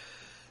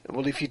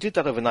 Well, if you did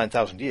that over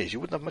 9,000 years,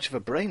 you wouldn't have much of a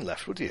brain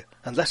left, would you?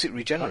 Unless it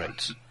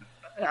regenerates.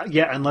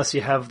 Yeah, unless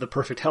you have the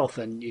perfect health,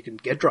 and you can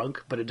get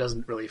drunk, but it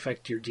doesn't really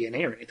affect your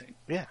DNA or anything.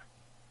 Yeah.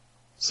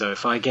 So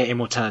if I get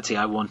immortality,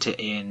 I want it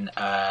in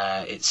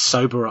it's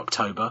sober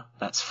October.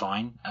 That's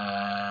fine.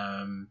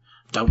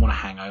 Don't want a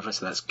hangover,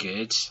 so that's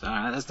good.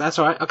 That's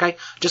all right. Okay,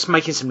 just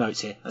making some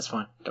notes here. That's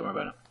fine. Don't worry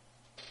about it.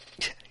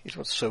 You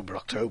want sober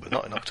October,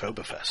 not an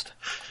Oktoberfest.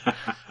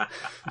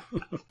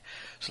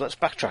 So let's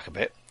backtrack a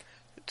bit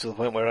to the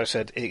point where I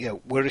said,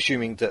 we're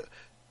assuming that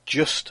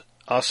just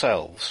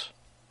ourselves,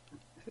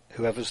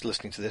 whoever's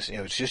listening to this,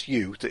 it's just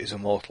you that is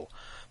immortal.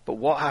 But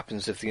what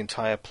happens if the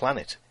entire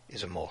planet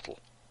is immortal?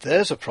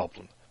 There's a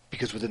problem,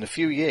 because within a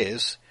few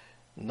years,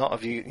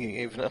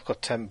 you've not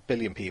got 10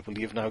 billion people,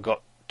 you've now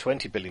got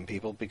 20 billion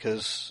people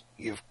because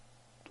you've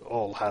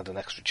all had an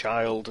extra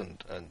child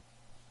and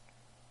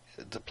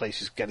the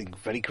place is getting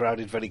very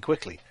crowded very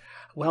quickly.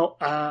 Well,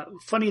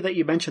 funny that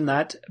you mentioned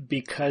that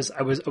because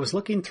I was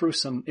looking through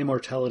some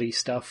immortality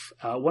stuff.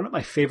 One of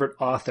my favorite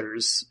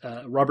authors,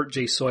 Robert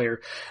J.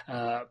 Sawyer,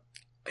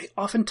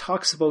 often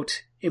talks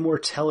about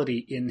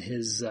immortality in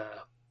his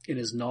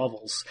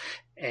novels,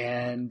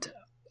 and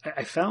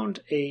I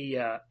found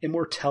a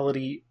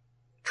immortality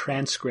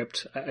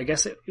transcript. I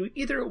guess it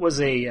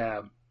was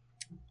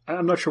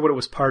I'm not sure what it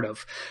was part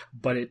of,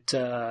 but it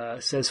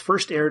says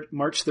first aired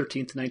March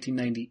 13th,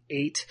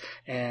 1998,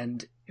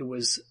 and it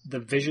was the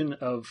vision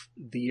of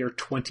the year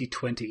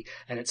 2020,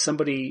 and it's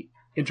somebody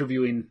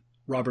interviewing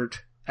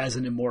Robert as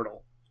an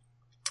immortal.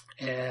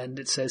 And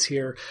it says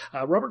here,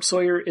 Robert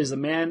Sawyer is a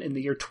man in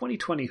the year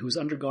 2020 who's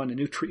undergone a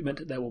new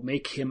treatment that will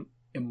make him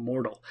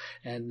immortal.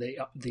 And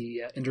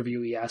the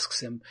interviewee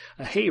asks him,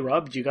 hey,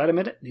 Rob, you got a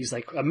minute? And he's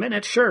like, a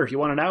minute? Sure. You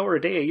want an hour,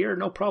 a day, a year?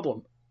 No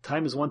problem.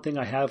 Time is one thing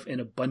I have in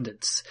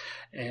abundance.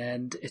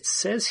 And it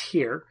says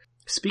here,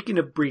 speaking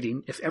of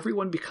breeding, if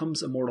everyone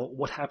becomes immortal,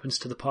 what happens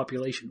to the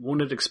population?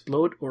 Won't it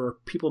explode, or are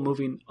people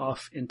moving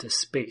off into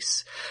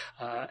space?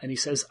 And he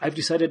says, I've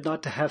decided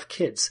not to have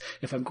kids.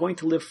 If I'm going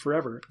to live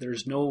forever,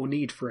 there's no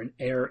need for an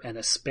heir and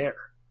a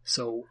spare.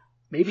 So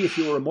maybe if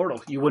you were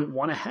immortal, you wouldn't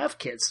want to have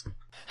kids.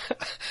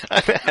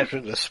 An heir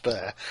and a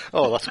spare.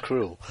 Oh, that's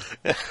cruel.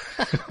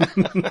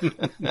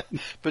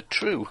 But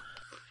true.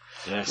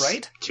 Yes,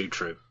 right? Too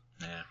true.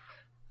 Yeah.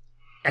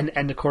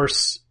 And of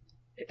course,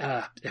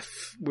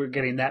 if we're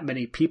getting that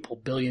many people,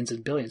 billions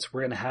and billions,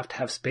 we're going to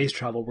have space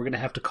travel. We're going to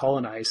have to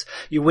colonize.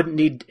 You wouldn't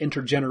need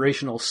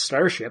intergenerational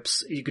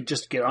starships. You could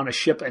just get on a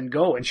ship and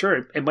go. And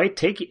sure, it might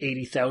take you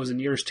 80,000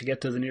 years to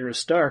get to the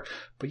nearest star,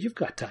 but you've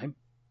got time.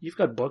 You've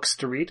got books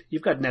to read.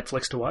 You've got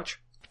Netflix to watch.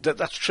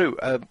 That's true.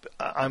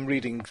 I'm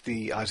reading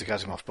the Isaac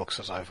Asimov books,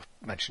 as I've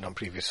mentioned on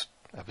previous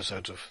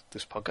episodes of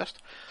this podcast.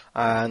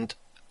 And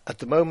at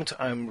the moment,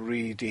 I'm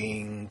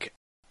reading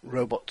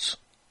Robots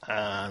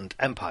and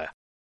Empire,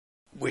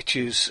 which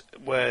is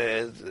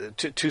where the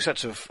two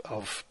sets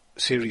of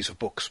series of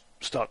books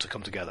start to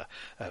come together.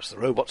 It's the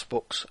Robots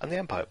books and the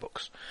Empire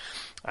books.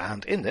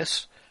 And in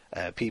this,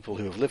 people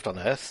who have lived on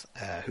Earth,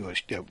 who are,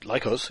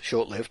 like us,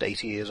 short-lived,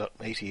 80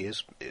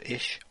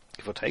 years-ish,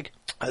 give or take,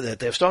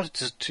 they've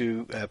started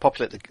to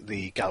populate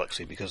the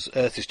galaxy because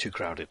Earth is too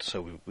crowded.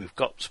 So we've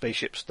got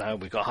spaceships now,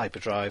 we've got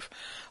hyperdrive,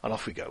 and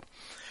off we go.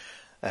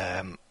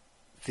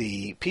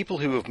 The people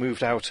who have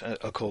moved out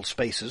are called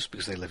spacers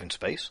because they live in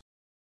space.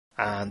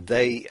 And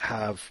they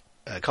have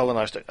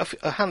colonized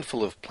a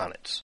handful of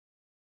planets.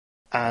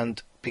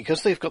 And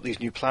because they've got these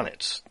new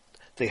planets,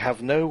 they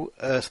have no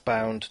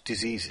earthbound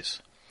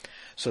diseases.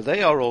 So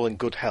they are all in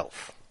good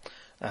health.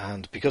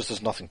 And because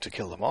there's nothing to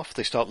kill them off,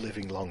 they start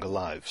living longer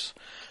lives.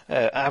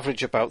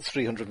 Average about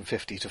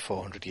 350 to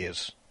 400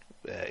 years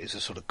is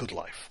a sort of good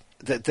life.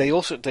 They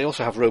also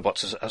have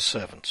robots as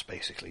servants,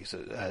 basically.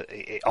 So,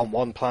 on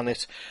one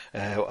planet,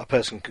 a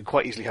person could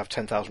quite easily have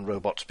 10,000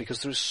 robots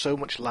because there is so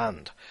much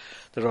land.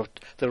 There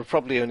are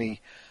probably only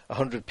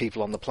 100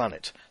 people on the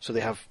planet, so they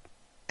have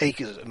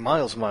acres,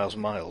 miles,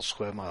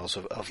 square miles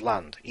of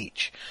land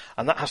each,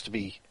 and that has to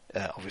be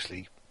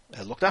obviously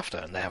looked after.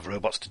 And they have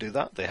robots to do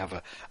that. They have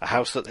a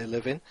house that they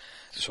live in,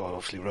 so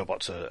obviously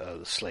robots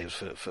are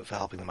slaves for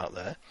helping them out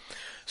there.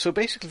 So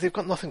basically, they've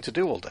got nothing to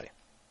do all day.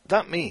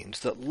 That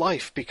means that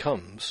life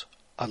becomes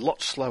a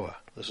lot slower.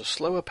 There's a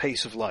slower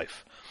pace of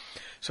life.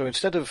 So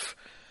instead of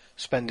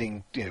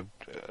spending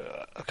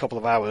a couple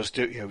of hours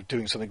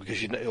doing something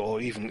because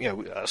or even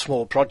a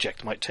small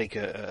project might take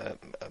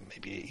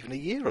maybe even a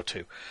year or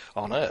two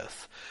on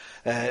Earth,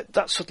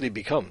 that suddenly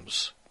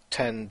becomes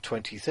 10,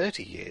 20,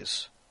 30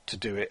 years to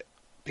do it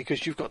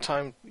because you've got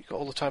time. You've got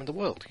all the time in the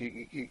world.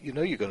 You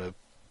know you're going to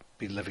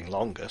be living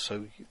longer,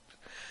 so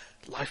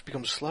life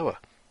becomes slower.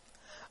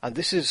 And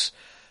this is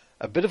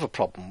a bit of a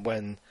problem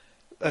when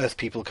Earth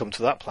people come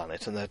to that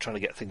planet and they're trying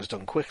to get things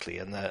done quickly,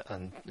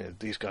 and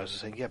these guys are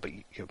saying, yeah, but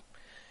you're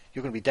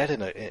going to be dead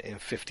in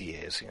 50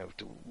 years.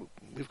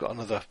 We've got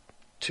another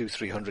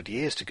 200-300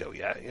 years to go.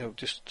 Yeah,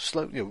 just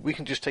slow. We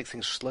can just take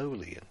things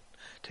slowly and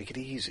take it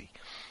easy.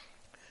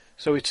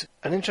 So it's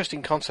an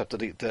interesting concept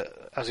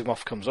that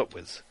Asimov comes up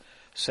with,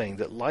 saying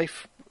that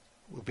life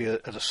will be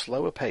at a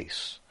slower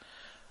pace,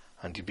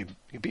 and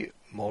you'd be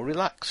more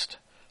relaxed.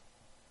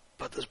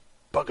 But there's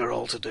bugger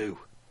all to do.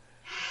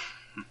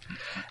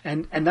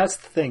 And that's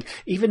the thing.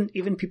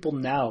 Even people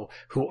now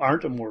who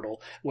aren't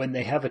immortal, when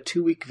they have a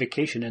 2-week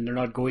vacation and they're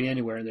not going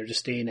anywhere and they're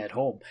just staying at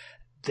home,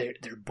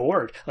 they're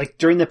bored. Like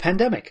during the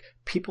pandemic,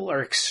 people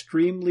are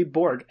extremely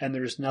bored and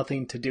there's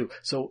nothing to do.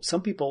 So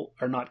some people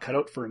are not cut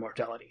out for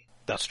immortality.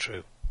 That's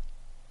true.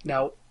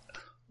 Now,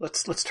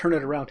 let's turn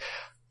it around.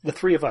 The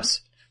three of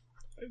us,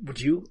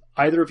 would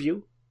either of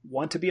you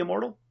want to be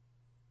immortal?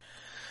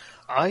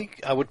 I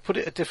would put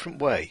it a different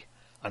way.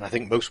 And I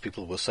think most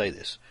people will say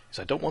this, is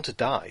I don't want to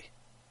die.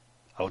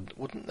 I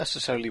wouldn't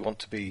necessarily want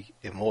to be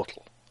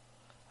immortal.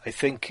 I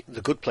think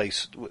The Good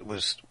Place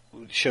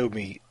showed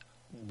me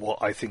what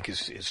I think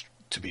is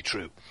to be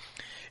true,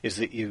 is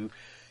that you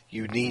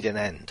need an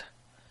end.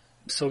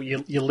 So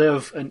you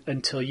live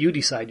until you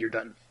decide you're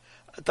done.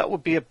 That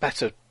would be a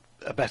better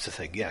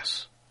thing,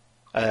 yes.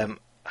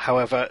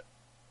 However,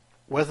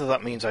 whether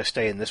that means I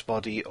stay in this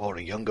body or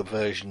a younger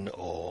version,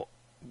 or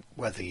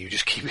whether you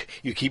just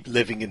keep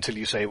living until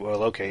you say,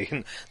 well,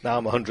 okay, now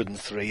I'm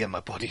 103 and my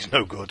body's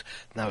no good,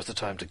 now's the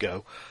time to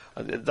go.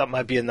 That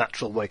might be a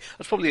natural way.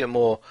 That's probably a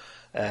more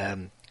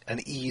an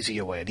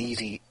easier way,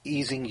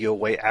 easing your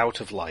way out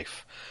of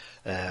life,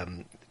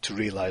 to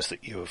realise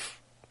that you have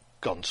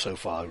gone so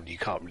far and you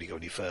can't really go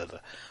any further.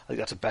 I think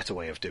that's a better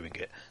way of doing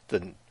it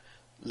than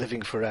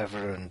living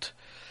forever and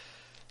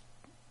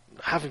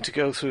having to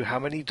go through how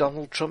many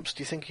Donald Trumps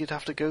do you think you'd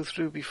have to go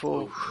through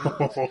before?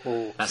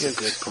 That's a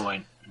good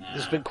point. Yeah.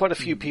 There's been quite a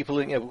few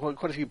people,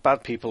 quite a few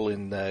bad people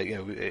in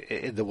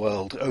in the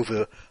world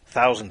over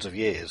thousands of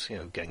years.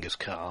 Genghis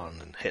Khan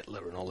and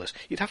Hitler and all this.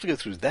 You'd have to go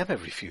through them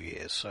every few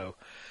years. So,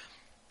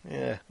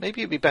 yeah,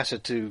 maybe it'd be better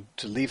to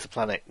leave the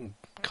planet and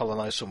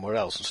colonize somewhere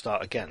else and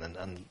start again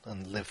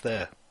and live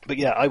there. But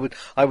yeah,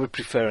 I would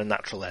prefer a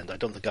natural end. I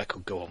don't think I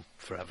could go on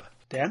forever.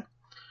 Dan?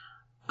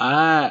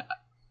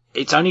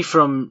 It's only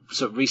from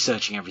sort of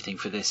researching everything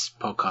for this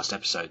podcast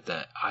episode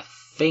that I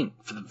think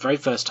for the very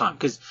first time,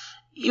 because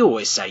you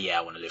always say, yeah,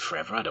 I want to live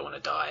forever, I don't want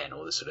to die and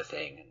all this sort of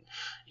thing. And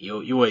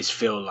you always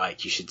feel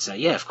like you should say,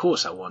 yeah, of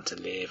course I want to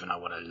live and I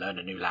want to learn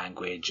a new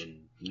language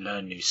and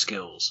learn new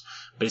skills.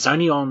 But it's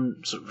only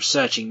on sort of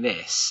researching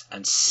this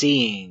and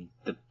seeing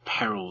the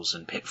perils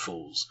and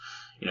pitfalls.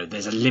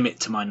 There's a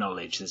limit to my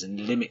knowledge. There's a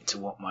limit to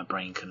what my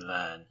brain can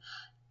learn.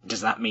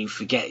 Does that mean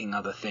forgetting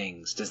other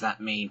things? Does that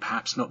mean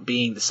perhaps not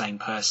being the same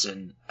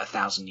person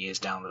 1,000 years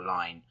down the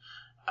line?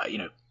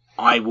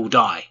 I will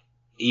die.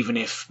 Even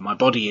if my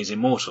body is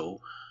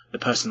immortal, the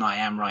person I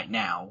am right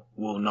now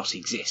will not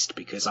exist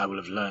because I will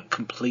have learnt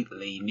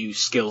completely new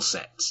skill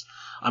sets.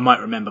 I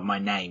might remember my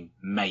name,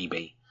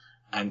 maybe,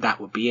 and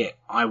that would be it.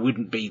 I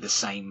wouldn't be the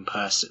same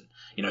person.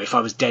 If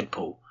I was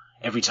Deadpool,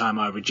 every time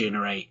I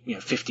regenerate,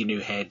 50 new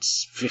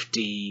heads,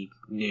 50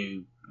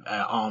 new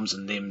arms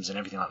and limbs and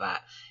everything like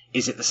that.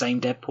 Is it the same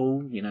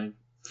Deadpool,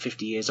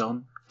 50 years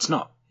on? It's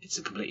not. It's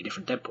a completely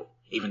different Deadpool,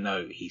 even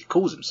though he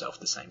calls himself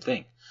the same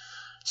thing.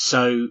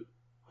 So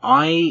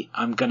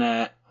I'm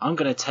gonna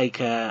take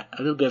a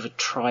little bit of a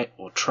trite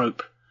or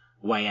trope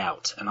way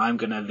out, and I'm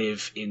gonna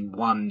live in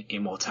one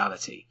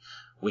immortality,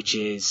 which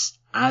is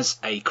as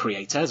a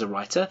creator, as a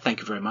writer. Thank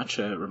you very much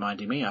for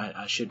reminding me.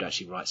 I should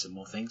actually write some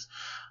more things.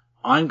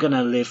 I'm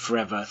gonna live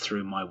forever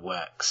through my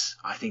works.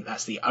 I think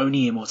that's the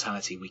only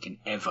immortality we can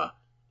ever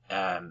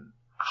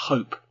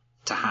hope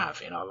to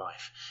have in our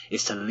life,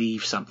 is to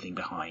leave something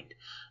behind.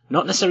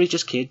 Not necessarily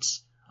just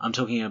kids. I'm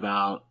talking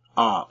about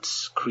art,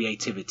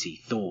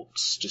 creativity,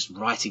 thoughts, just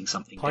writing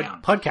something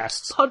down.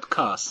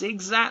 Podcasts,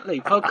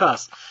 exactly.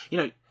 Podcasts.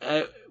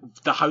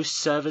 The host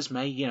servers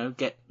may,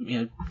 get,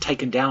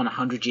 taken down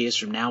 100 years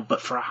from now,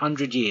 but for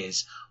 100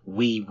 years,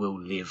 we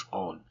will live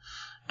on.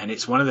 And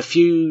it's one of the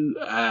few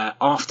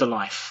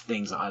afterlife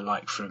things that I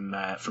like from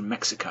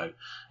Mexico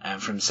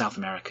and from South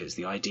America, is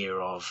the idea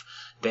of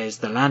there's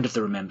the land of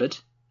the remembered,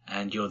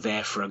 and you're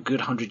there for a good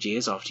 100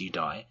 years after you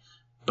die.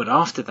 But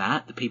after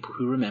that, the people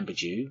who remembered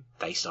you,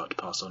 they start to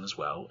pass on as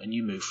well, and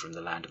you move from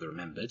the land of the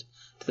remembered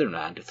to the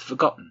land of the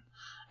forgotten.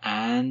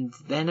 And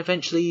then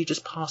eventually you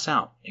just pass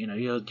out.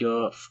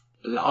 You're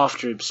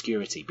after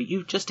obscurity, but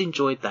you've just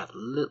enjoyed that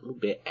little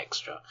bit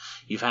extra.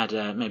 You've had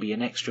maybe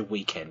an extra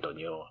weekend on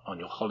your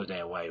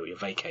holiday away or your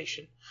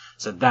vacation.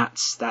 So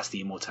that's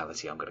the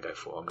immortality I'm going to go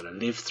for. I'm going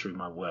to live through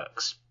my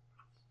works.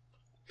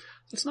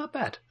 That's not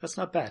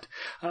bad.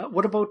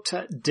 What about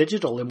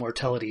digital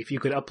immortality? If you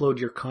could upload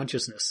your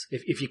consciousness,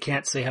 if you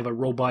can't, say, have a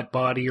robot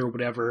body or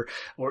whatever,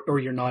 or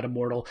you're not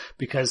immortal,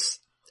 because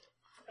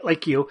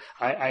like you,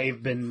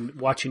 I've been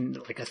watching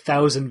like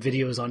 1,000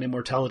 videos on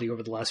immortality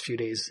over the last few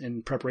days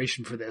in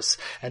preparation for this,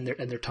 and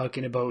they're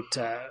talking about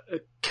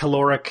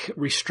caloric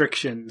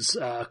restrictions,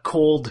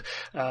 cold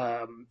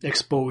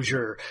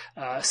exposure,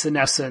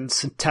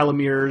 senescence, and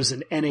telomeres,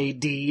 and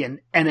NAD, and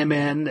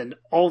NMN, and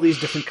all these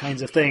different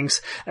kinds of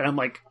things. And I'm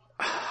like,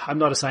 I'm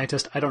not a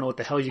scientist. I don't know what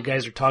the hell you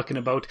guys are talking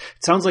about.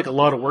 It sounds like a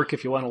lot of work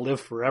if you want to live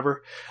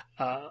forever.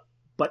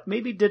 But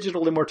maybe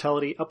digital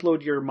immortality,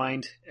 upload your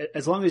mind,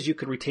 as long as you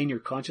could retain your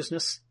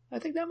consciousness, I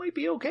think that might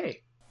be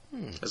okay.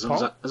 As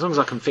long as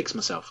I can fix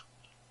myself.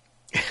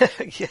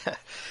 Yeah.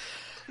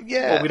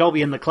 Well, we'd all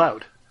be in the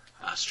cloud.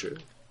 That's true.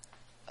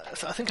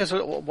 I think as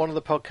one of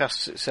the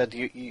podcasts it said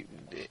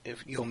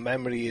if your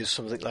memory is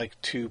something like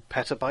 2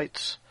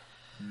 petabytes.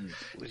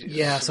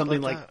 Yeah, something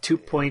like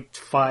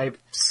 2.5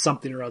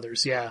 something or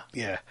others. Yeah.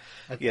 Yeah.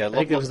 I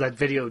think that was that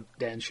video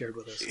Dan shared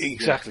with us.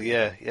 Exactly.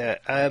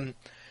 Yeah.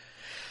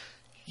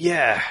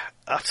 Yeah,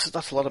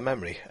 that's a lot of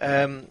memory.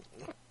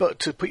 But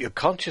to put your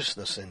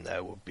consciousness in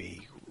there would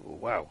be,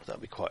 wow,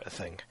 that'd be quite a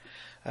thing.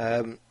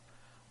 I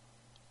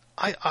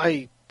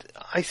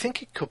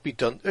think it could be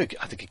done.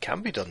 I think it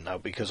can be done now,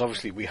 because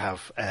obviously we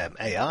have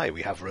AI,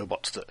 we have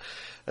robots that,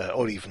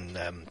 or even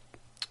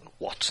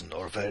Watson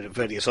or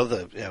various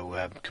other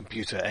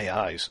computer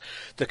AIs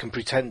that can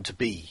pretend to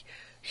be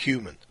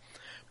human.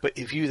 But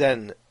if you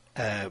then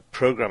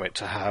program it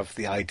to have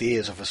the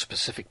ideas of a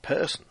specific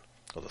person,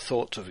 or the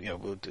thoughts of,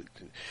 we'll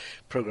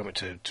program it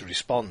to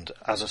respond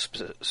as a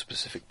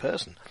specific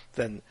person,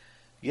 then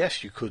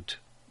yes, you could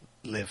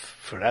live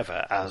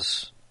forever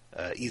as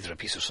either a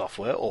piece of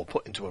software or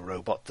put into a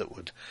robot that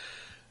would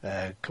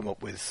come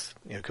up with,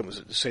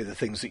 say the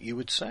things that you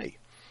would say.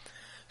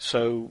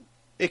 So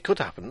it could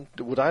happen.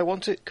 Would I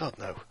want it? God,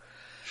 no.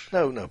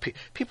 No.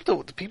 People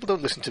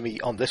don't listen to me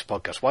on this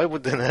podcast. Why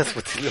would on earth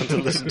would they want to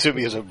listen to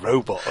me as a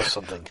robot or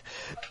something?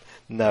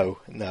 No.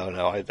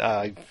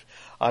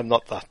 I'm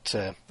not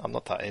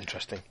that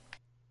interesting.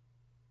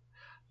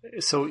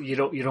 So you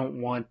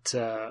don't want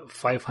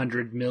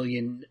 500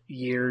 million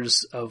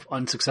years of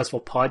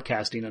unsuccessful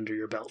podcasting under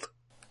your belt.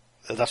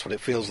 That's what it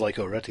feels like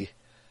already.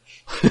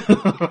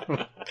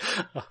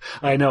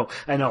 I know.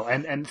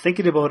 And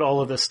thinking about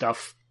all of this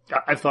stuff,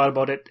 I've thought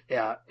about it.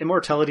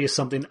 Immortality is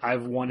something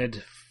I've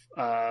wanted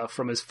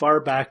from as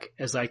far back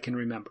as I can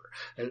remember.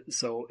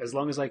 So as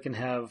long as I can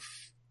have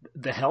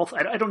the health,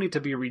 I don't need to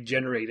be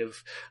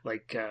regenerative,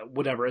 like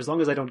whatever. As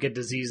long as I don't get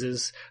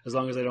diseases, as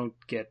long as I don't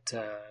get...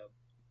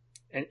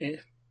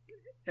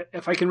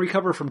 if I can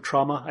recover from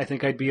trauma, I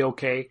think I'd be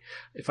okay.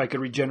 If I could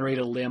regenerate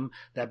a limb,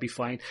 that'd be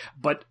fine.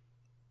 But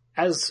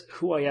as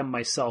who I am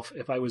myself,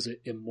 if I was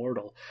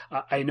immortal,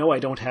 I know I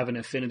don't have an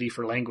affinity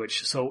for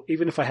language. So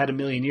even if I had 1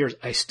 million years,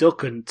 I still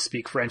couldn't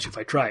speak French if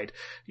I tried,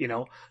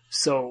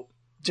 So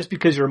just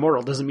because you're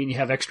immortal doesn't mean you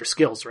have extra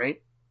skills,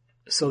 right?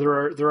 So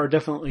there are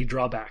definitely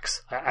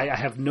drawbacks. I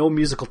have no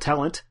musical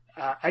talent.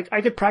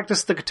 I could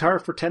practice the guitar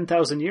for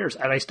 10,000 years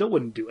and I still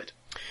wouldn't do it.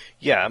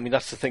 Yeah, I mean,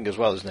 that's the thing as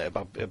well, isn't it,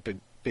 about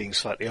being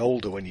slightly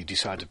older when you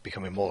decide to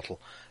become immortal,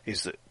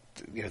 is that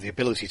the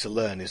ability to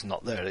learn is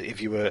not there.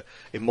 If you were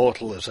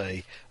immortal as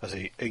a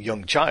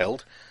young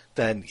child,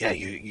 then yeah,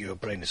 your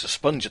brain is a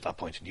sponge at that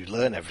point and you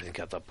learn everything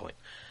at that point.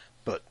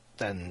 But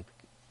then,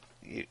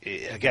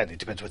 again, it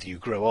depends whether you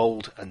grow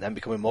old and then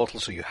become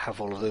immortal so you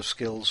have all of those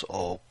skills,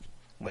 or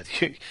whether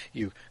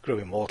you grow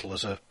immortal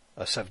as a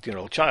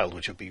 17-year-old child,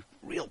 which would be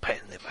real pain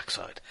in the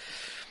backside.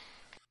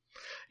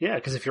 Yeah,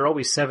 because if you're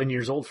always 7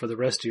 years old for the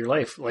rest of your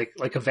life,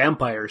 like a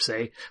vampire,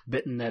 say,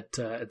 bitten at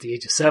the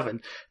age of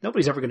 7,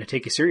 nobody's ever going to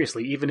take you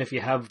seriously, even if you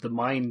have the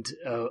mind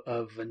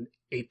of an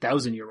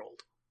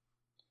 8,000-year-old.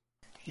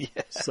 Yeah.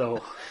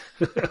 So,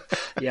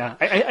 yeah,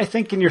 I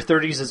think in your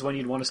 30s is when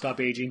you'd want to stop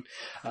aging.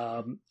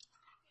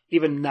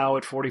 Even now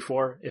at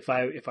 44, if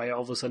I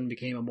all of a sudden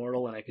became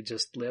immortal and I could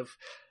just live,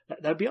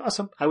 that'd be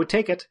awesome. I would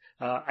take it.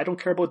 I don't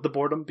care about the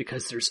boredom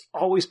because there's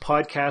always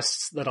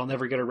podcasts that I'll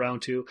never get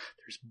around to.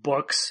 There's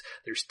books.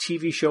 There's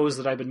TV shows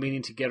that I've been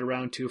meaning to get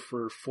around to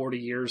for 40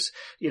 years.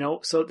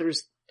 So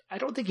I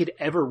don't think you'd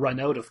ever run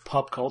out of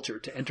pop culture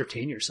to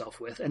entertain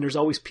yourself with. And there's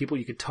always people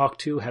you could talk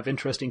to, have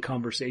interesting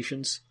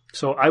conversations.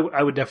 So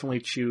I would definitely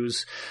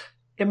choose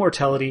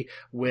immortality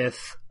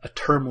with a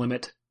term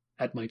limit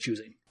at my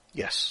choosing.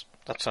 Yes,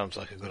 that sounds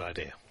like a good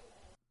idea.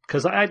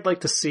 Because I'd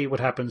like to see what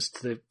happens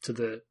to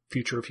the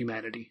future of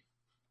humanity.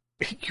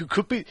 You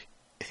could be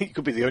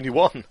the only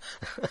one.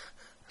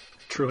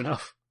 True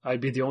enough.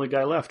 I'd be the only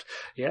guy left.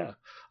 Yeah.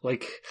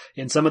 Like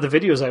in some of the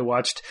videos I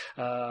watched,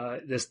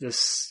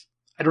 this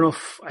I don't know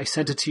if I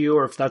sent it to you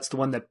or if that's the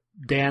one that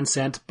Dan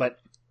sent, but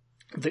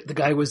the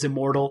guy was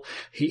immortal.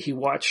 He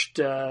watched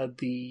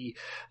the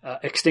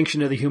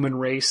extinction of the human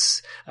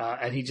race,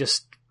 and he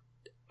just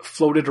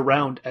floated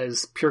around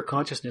as pure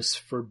consciousness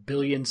for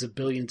billions of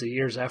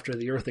years after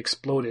the Earth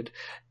exploded.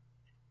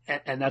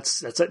 And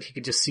that's it. He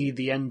could just see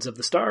the ends of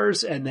the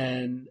stars, and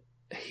then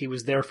he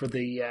was there for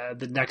the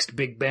next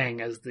Big Bang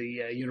as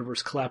the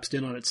universe collapsed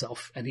in on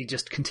itself, and he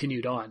just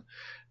continued on.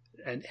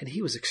 And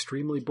he was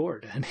extremely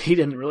bored, and he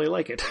didn't really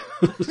like it.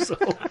 So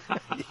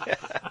yeah.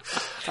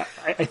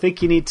 I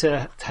think you need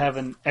to have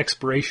an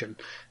expiration.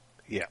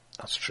 Yeah,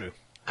 that's true.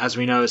 As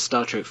we know as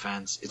Star Trek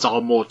fans, it's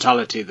our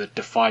mortality that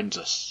defines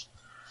us.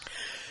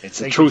 It's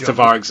the truth of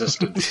our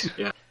existence.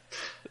 Yeah,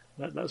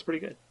 that was pretty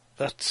good.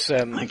 That's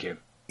thank you.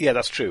 Yeah,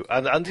 that's true.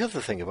 And the other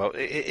thing about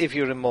if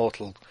you're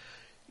immortal,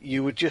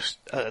 you would just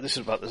this is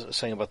about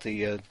saying about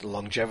the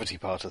longevity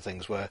part of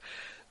things, where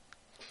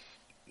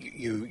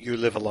you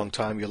live a long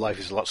time, your life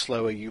is a lot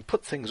slower. You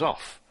put things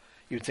off.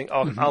 You'd think,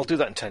 I'll do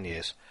that in 10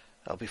 years.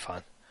 I'll be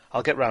fine.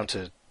 I'll get round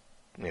to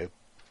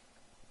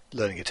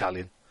learning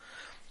Italian.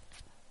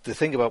 The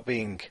thing about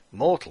being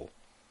mortal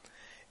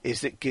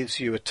is it gives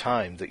you a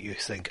time that you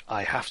think,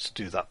 I have to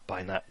do that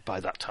by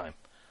that time.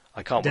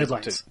 I can't wait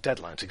to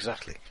deadlines,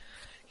 exactly.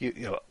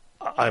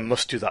 I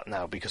must do that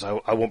now because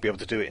I won't be able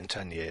to do it in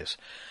 10 years.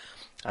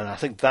 And I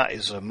think that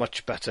is a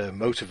much better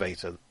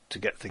motivator to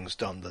get things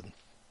done than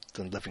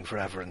living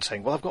forever and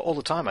saying, well, I've got all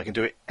the time. I can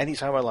do it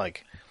anytime I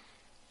like.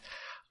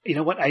 You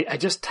know what? I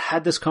just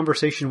had this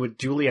conversation with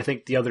Julie, I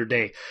think, the other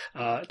day,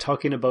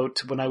 talking about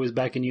when I was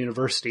back in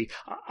university.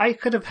 I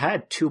could have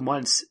had 2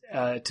 months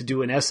to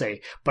do an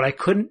essay, but I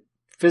couldn't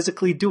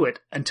physically do it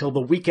until the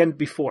weekend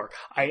before.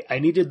 I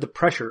needed the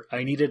pressure.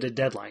 I needed a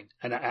deadline,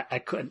 and I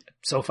couldn't.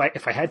 So if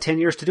I had 10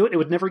 years to do it, it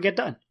would never get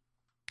done.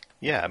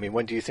 Yeah, I mean,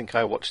 when do you think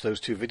I watched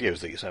those 2 videos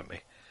that you sent me?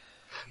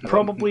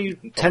 Probably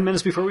 10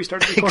 minutes before we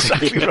started recording.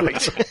 Exactly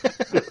right.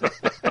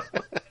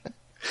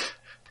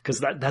 Because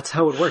that's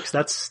how it works.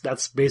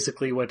 That's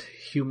basically what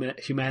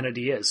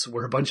humanity is.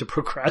 We're a bunch of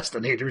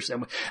procrastinators,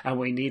 and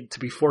we need to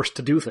be forced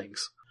to do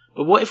things.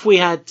 But what if we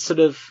had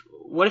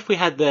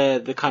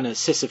the kind of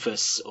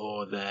Sisyphus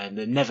or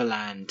the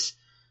Neverland?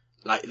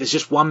 Like, there's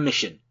just one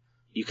mission.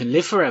 You can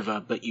live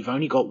forever, but you've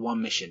only got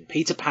one mission.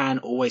 Peter Pan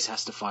always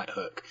has to fight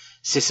Hook.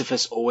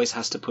 Sisyphus always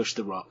has to push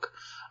the rock.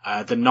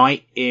 The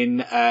knight in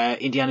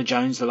Indiana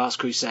Jones, The Last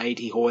Crusade,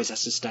 he always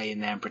has to stay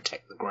in there and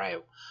protect the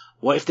Grail.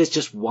 What if there's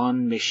just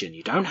one mission?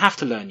 You don't have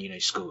to learn,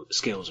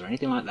 skills or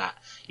anything like that.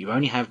 You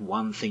only have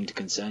one thing to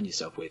concern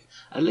yourself with.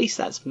 At least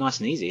that's nice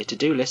and easy. A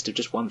to-do list of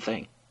just one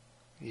thing.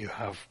 You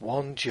have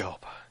one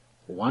job.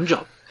 One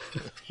job.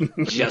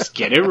 Just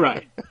get it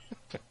right.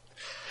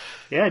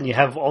 Yeah, and you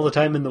have all the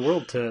time in the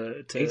world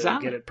to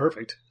Exactly. get it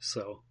perfect.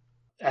 So,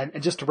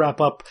 and just to wrap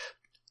up,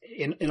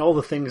 in all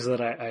the things that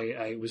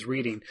I was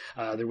reading,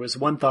 there was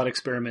one thought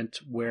experiment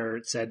where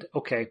it said,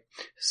 okay,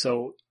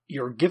 so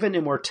you're given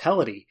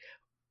immortality,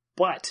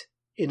 but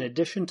in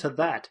addition to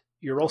that,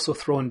 you're also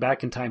thrown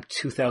back in time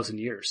 2,000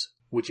 years.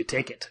 Would you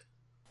take it?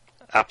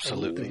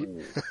 Absolutely.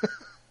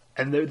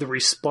 And the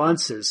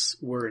responses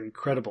were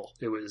incredible.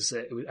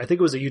 I think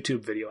it was a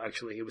YouTube video,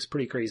 actually. It was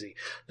pretty crazy.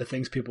 The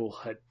things people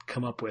had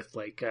come up with,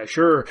 like,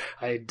 sure,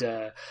 I'd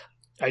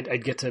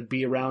get to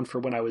be around for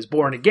when I was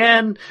born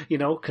again,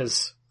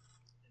 because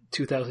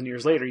 2,000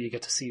 years later, you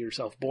get to see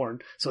yourself born.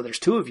 So there's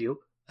two of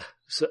you.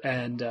 So,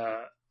 and,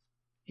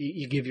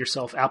 you give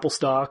yourself apple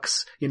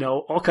stocks,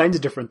 all kinds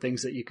of different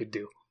things that you could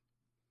do.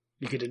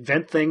 You could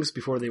invent things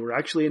before they were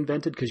actually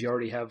invented because you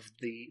already have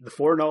the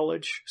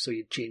foreknowledge. So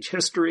you'd change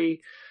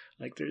history.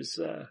 Like there's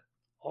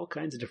all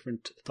kinds of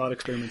different thought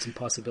experiments and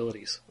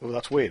possibilities. Well,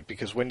 that's weird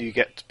because when you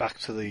get back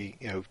to the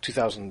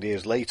 2,000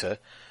 years later,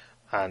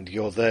 and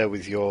you're there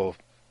with your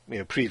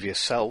previous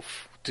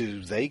self,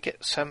 do they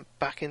get sent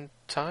back in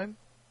time?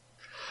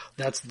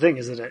 That's the thing.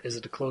 Is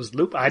it a closed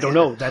loop? I don't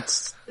know.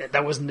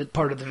 That wasn't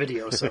part of the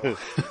video. So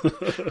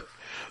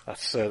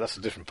that's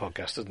a different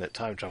podcast, isn't it?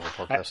 Time travel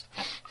podcast.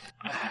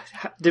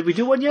 Did we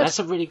do one yet? That's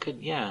a really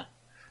good. Yeah,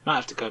 might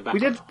have to go back. We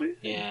did.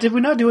 Yeah. Did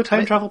we not do a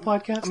time travel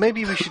podcast?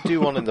 Maybe we should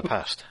do one in the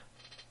past.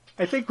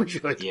 I think we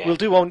should. Yeah. We'll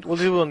do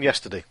one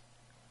yesterday.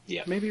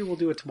 Yeah. Maybe we'll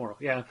do it tomorrow.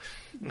 Yeah,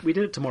 we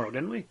did it tomorrow,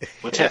 didn't we?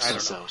 We'll test I don't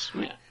ourselves.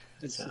 Yeah.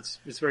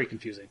 It's very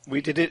confusing.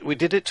 We did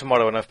it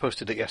tomorrow, and I've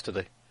posted it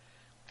yesterday.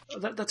 Oh,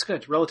 that's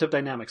good. Relative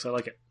dynamics. I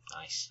like it.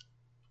 Nice.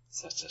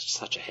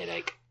 Such a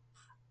headache.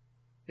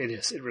 It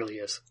is. It really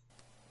is.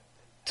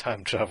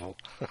 Time travel.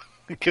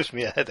 It gives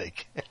me a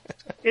headache.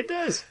 It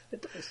does.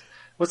 It does.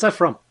 What's that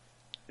from?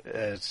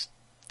 It's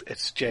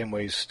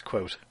Janeway's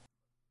quote.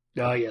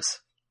 Ah,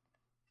 yes.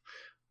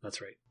 That's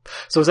right.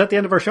 So is that the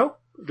end of our show?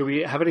 Do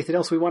we have anything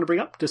else we want to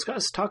bring up,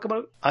 discuss, talk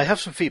about? I have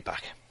some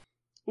feedback.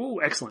 Ooh,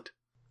 excellent.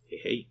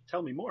 Hey.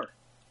 Tell me more.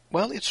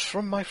 Well, it's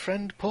from my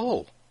friend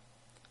Paul,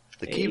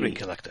 the keyring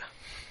collector.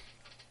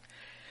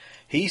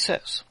 He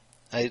says,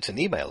 it's an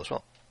email as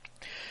well.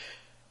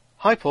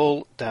 Hi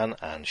Paul, Dan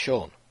and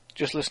Sean.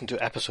 Just listened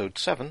to episode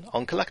 7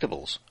 on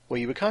collectibles, where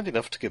you were kind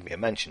enough to give me a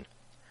mention.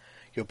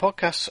 Your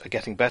podcasts are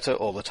getting better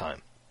all the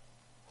time.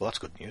 Well, that's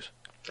good news.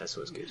 That's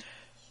what's good.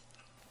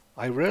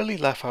 I rarely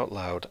laugh out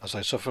loud as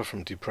I suffer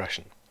from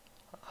depression,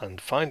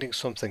 and finding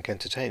something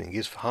entertaining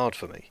is hard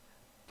for me,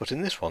 but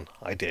in this one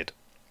I did.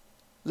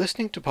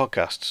 Listening to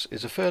podcasts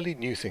is a fairly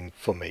new thing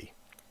for me.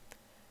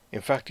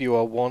 In fact, you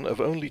are one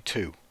of only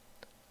two,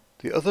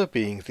 the other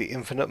being The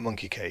Infinite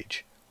Monkey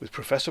Cage with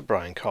Professor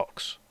Brian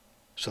Cox.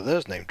 So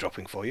there's name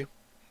dropping for you.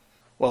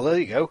 Well, there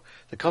you go,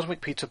 the Cosmic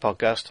Pizza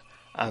Podcast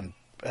and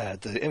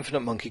The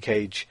Infinite Monkey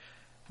Cage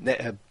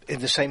in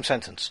the same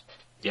sentence.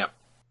 Yep.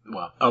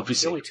 Well, It's the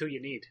obviously. only two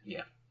you need.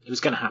 Yeah. It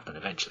was going to happen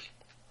eventually.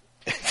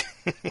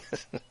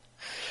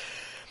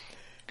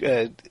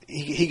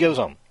 He goes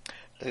on.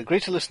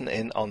 Great to listen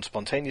in on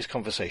spontaneous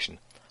conversation.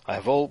 I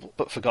have all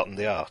but forgotten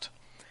the art.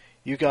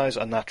 You guys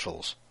are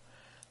naturals.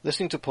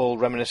 Listening to Paul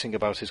reminiscing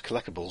about his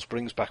collectibles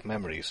brings back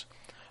memories.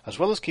 As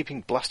well as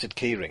keeping blasted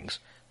keyrings.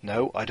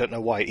 No, I don't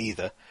know why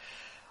either.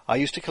 I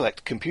used to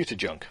collect computer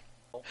junk.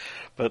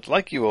 But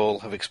like you all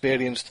have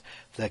experienced,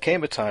 there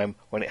came a time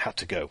when it had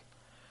to go.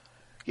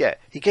 Yeah,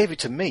 he gave it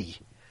to me.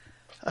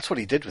 That's what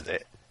he did with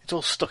it. It's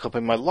all stuck up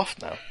in my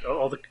loft now.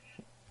 All the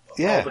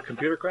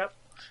computer crap?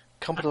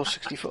 Commodore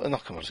 64,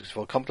 not Commodore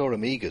 64, Commodore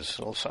Amigas,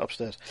 all sat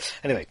upstairs.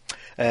 Anyway,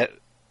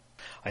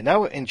 I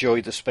now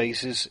enjoy the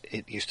spaces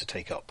it used to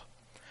take up.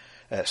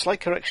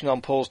 Slight correction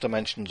on Paul's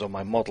dimensions on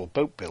my model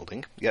boat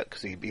building. Yeah,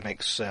 because he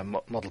makes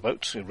model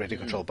boats, radio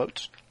control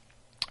boats.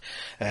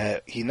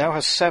 He now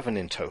has 7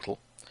 in total,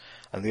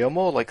 and they are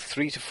more like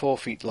 3 to 4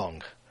 feet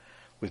long,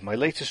 with my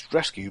latest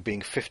rescue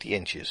being 50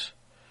 inches.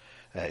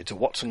 It's a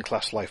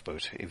Watson-class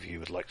lifeboat, if you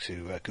would like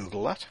to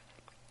Google that.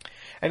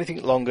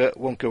 Anything longer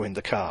won't go in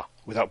the car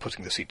without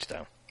putting the seats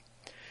down.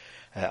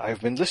 I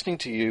have been listening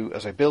to you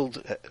as I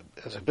build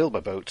my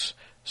boats,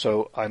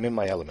 so I'm in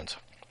my element.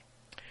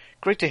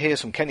 Great to hear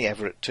some Kenny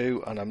Everett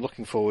too, and I'm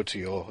looking forward to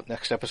your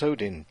next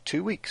episode in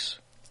 2 weeks.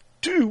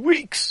 2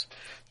 weeks!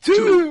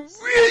 2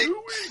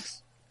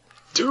 weeks!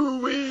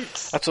 2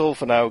 weeks! That's all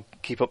for now.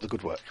 Keep up the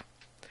good work.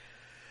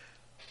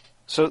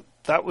 So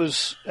that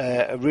was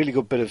a really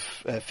good bit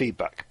of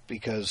feedback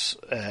because,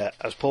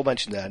 as Paul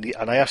mentioned there,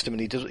 and I asked him,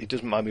 and he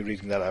doesn't mind me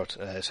reading that out,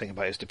 saying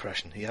about his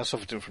depression. He has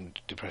suffered from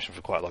depression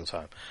for quite a long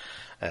time,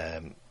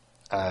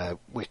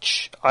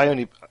 which I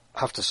only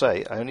have to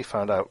say I only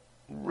found out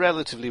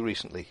relatively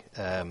recently,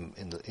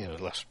 in the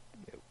last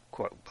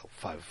quite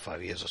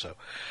 5 years or so.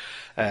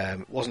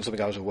 Wasn't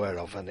something I was aware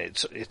of, and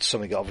it's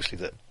something obviously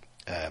that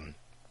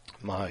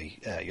my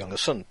younger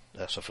son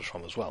suffers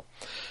from as well.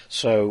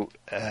 So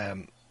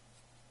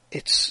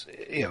it's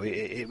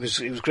it was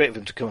great of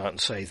him to come out and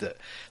say that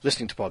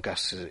listening to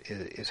podcasts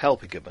is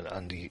helping him,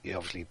 and he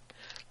obviously,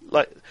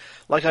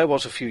 like I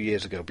was a few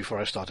years ago before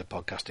I started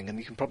podcasting, and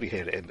you can probably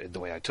hear it in the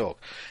way I talk.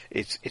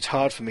 It's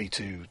hard for me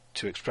to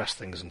express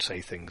things and say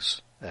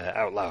things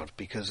out loud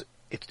because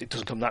it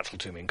doesn't come natural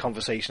to me in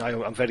conversation.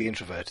 I'm very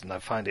introverted, and I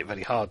find it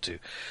very hard to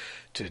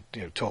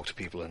talk to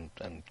people and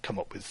come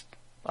up with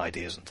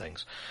ideas and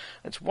things.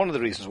 It's one of the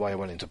reasons why I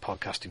went into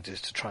podcasting,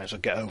 to try and sort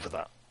of get over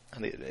that.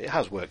 And it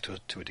has worked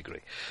to a degree.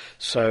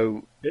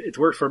 So it's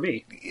worked for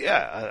me.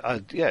 Yeah,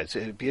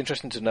 it'd be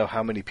interesting to know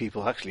how many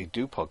people actually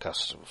do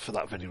podcasts for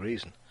that very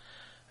reason.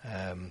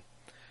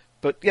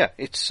 But yeah,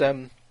 it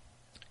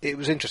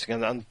was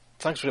interesting, and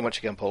thanks very much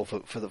again, Paul,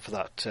 for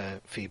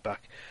that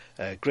feedback.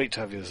 Great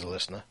to have you as a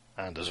listener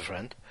and as a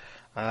friend.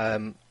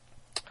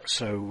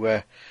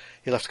 So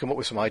you'll have to come up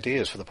with some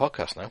ideas for the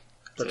podcast now.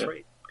 That's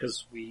right,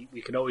 because we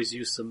could always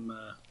use some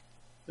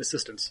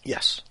assistance.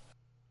 Yes.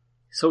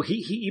 So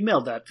he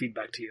emailed that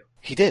feedback to you?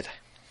 He did.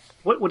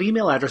 What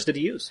email address did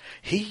he use?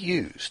 He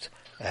used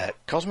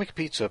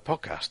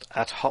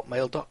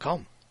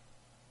cosmicpizzapodcast@hotmail.com.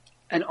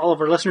 And all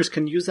of our listeners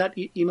can use that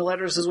email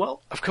address as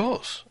well? Of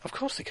course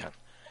they can.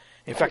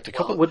 In fact, a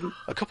couple of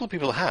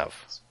people have.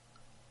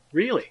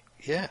 Really?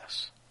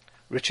 Yes.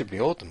 Richard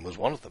Mjorden was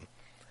one of them.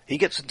 He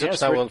gets in touch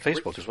now on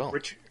Facebook as well.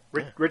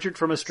 Richard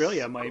from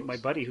Australia, my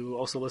buddy who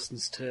also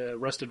listens to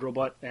Rusted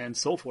Robot and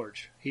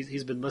Soulforge.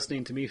 He's been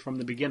listening to me from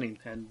the beginning,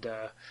 and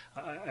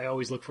I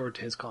always look forward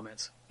to his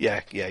comments.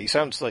 Yeah, he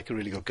sounds like a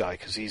really good guy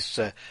because he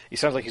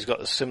sounds like he's got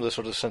a similar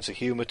sort of sense of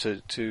humour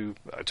to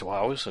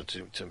ours, or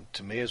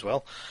to me as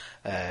well.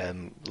 A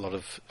lot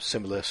of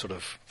similar sort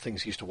of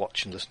things he used to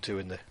watch and listen to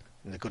in the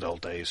good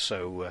old days.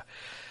 So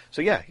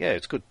yeah,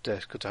 it's good.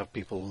 It's good to have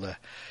people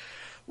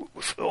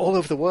all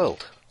over the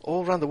world.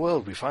 All around the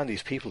world, we find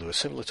these people who are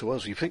similar to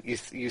us. You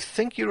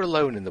think you're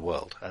alone in the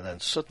world, and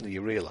then suddenly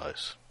you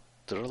realise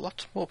there are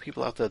lots more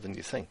people out there than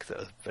you think that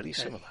are very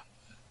similar.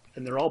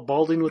 And they're all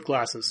balding with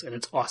glasses, and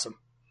it's awesome.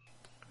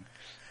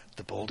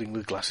 The Balding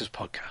with Glasses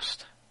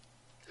podcast.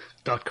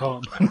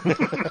 .com.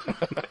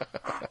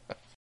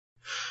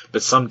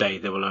 But someday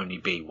there will only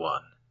be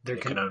one. There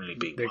can only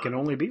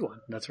be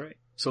one. That's right.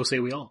 So say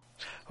we all.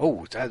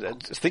 Oh,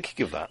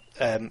 thinking of that,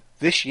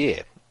 this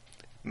year,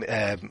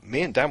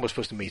 me and Dan were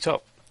supposed to meet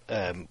up.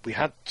 We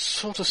had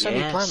sort of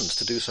semi-plans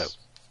to do so.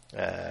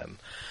 And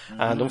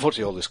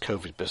unfortunately all this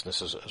COVID business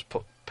has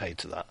put paid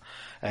to that.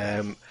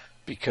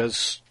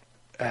 Because,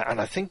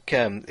 and I think,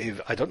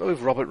 I don't know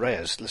if Robert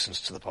Reyes listens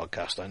to the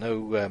podcast. I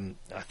know,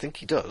 I think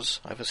he does.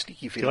 I have a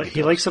sneaky feeling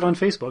he likes it on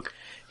Facebook.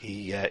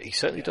 He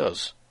certainly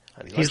does.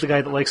 And he's the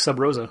guy that likes Sub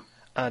Rosa.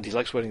 And he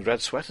likes wearing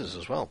red sweaters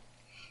as well.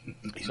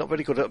 He's not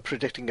very good at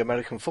predicting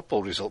American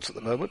football results at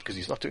the moment because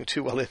he's not doing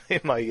too well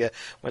in my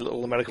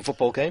little American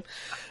football game,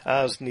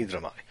 as neither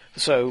am I.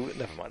 So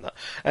never mind that.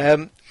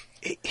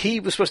 He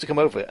was supposed to come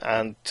over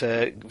and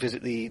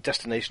visit the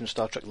destination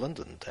Star Trek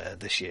London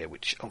this year,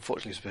 which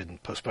unfortunately has been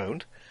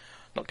postponed.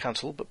 Not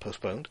cancelled, but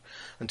postponed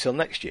until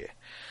next year.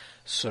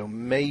 So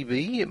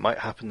maybe it might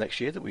happen next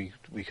year that we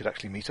could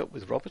actually meet up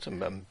with Robert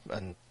and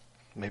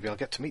maybe I'll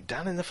get to meet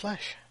Dan in the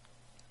flesh.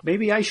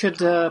 Maybe I should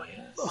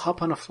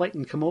hop on a flight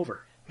and come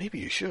over. Maybe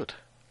you should.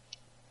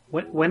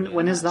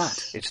 When is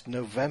that? It's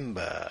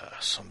November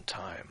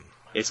sometime.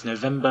 It's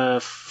November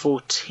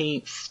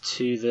 14th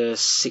to the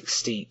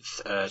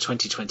 16th,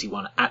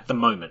 2021 at the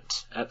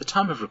moment. At the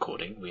time of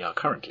recording, we are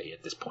currently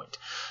at this point.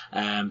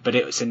 But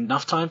it's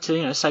enough time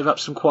to save up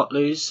some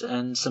Quatloos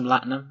and some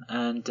Latinum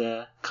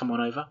and come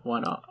on over. Why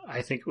not?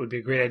 I think it would be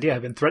a great idea.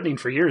 I've been threatening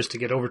for years to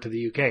get over to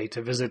the UK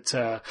to visit,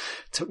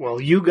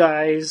 you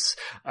guys,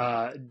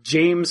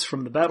 James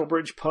from the Battle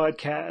Bridge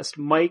podcast,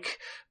 Mike,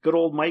 good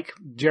old Mike,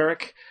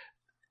 Jarek,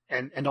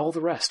 and all the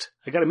rest.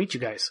 I got to meet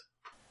you guys.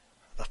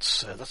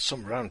 That's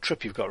some round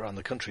trip you've got around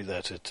the country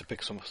there to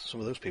pick some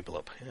of those people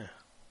up. Yeah.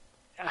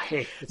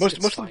 Hey, most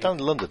of them down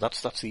in London.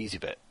 That's the easy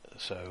bit.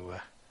 So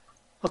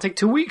I'll take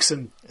 2 weeks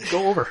and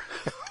go over.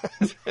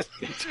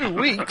 2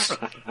 weeks.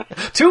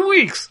 2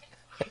 weeks.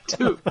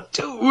 2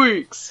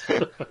 weeks.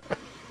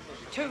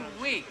 2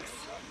 weeks.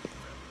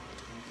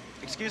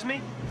 Excuse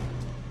me?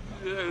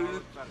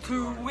 2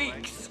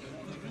 weeks.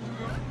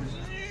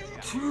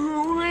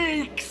 2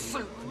 weeks.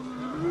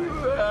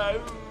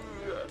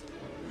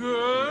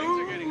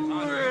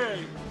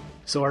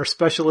 So our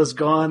special is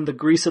gone, the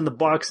grease in the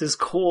box is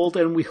cold,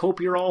 and we hope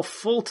you're all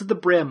full to the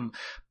brim.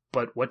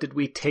 But what did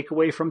we take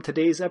away from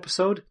today's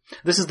episode?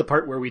 This is the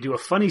part where we do a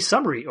funny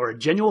summary or a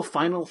genuine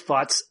final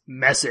thoughts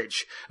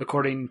message,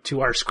 according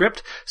to our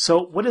script. So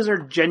what is our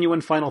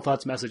genuine final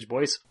thoughts message,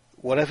 boys?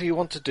 Whatever you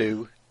want to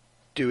do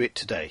it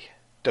today.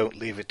 Don't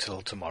leave it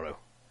till tomorrow,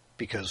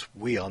 because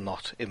we are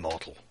not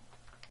immortal.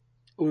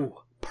 Ooh,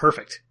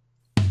 perfect.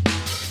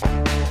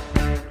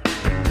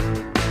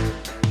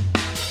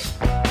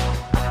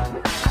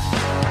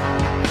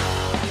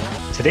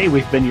 Today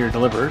we've been your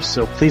deliverers,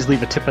 so please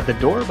leave a tip at the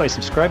door by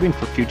subscribing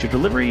for future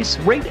deliveries,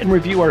 rate and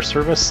review our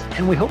service,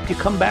 and we hope you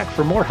come back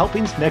for more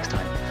helpings next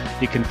time.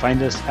 You can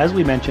find us, as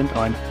we mentioned,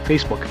 on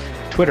Facebook,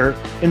 Twitter,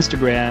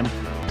 Instagram,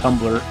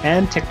 Tumblr,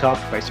 and TikTok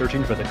by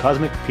searching for the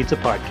Cosmic Pizza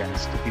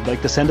Podcast. If you'd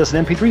like to send us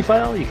an MP3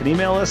 file, you can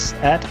email us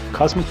at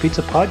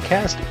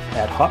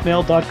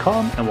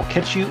cosmicpizzapodcast@hotmail.com, and we'll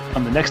catch you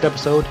on the next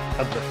episode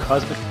of the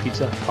Cosmic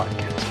Pizza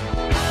Podcast.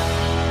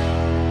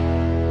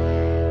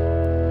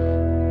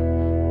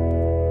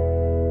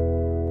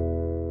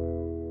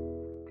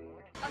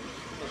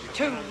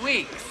 2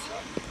 weeks.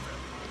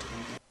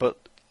 But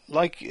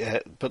like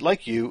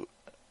you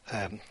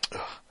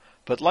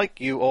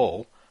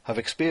all have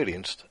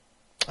experienced.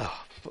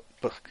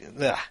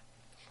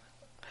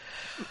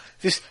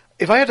 This.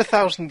 If I had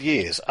 1,000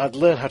 years, I'd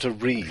learn how to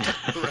read.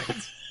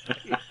 Right.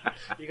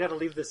 You got to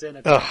leave this in.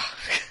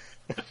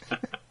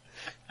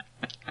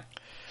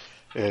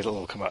 It'll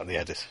all come out in the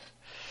edit.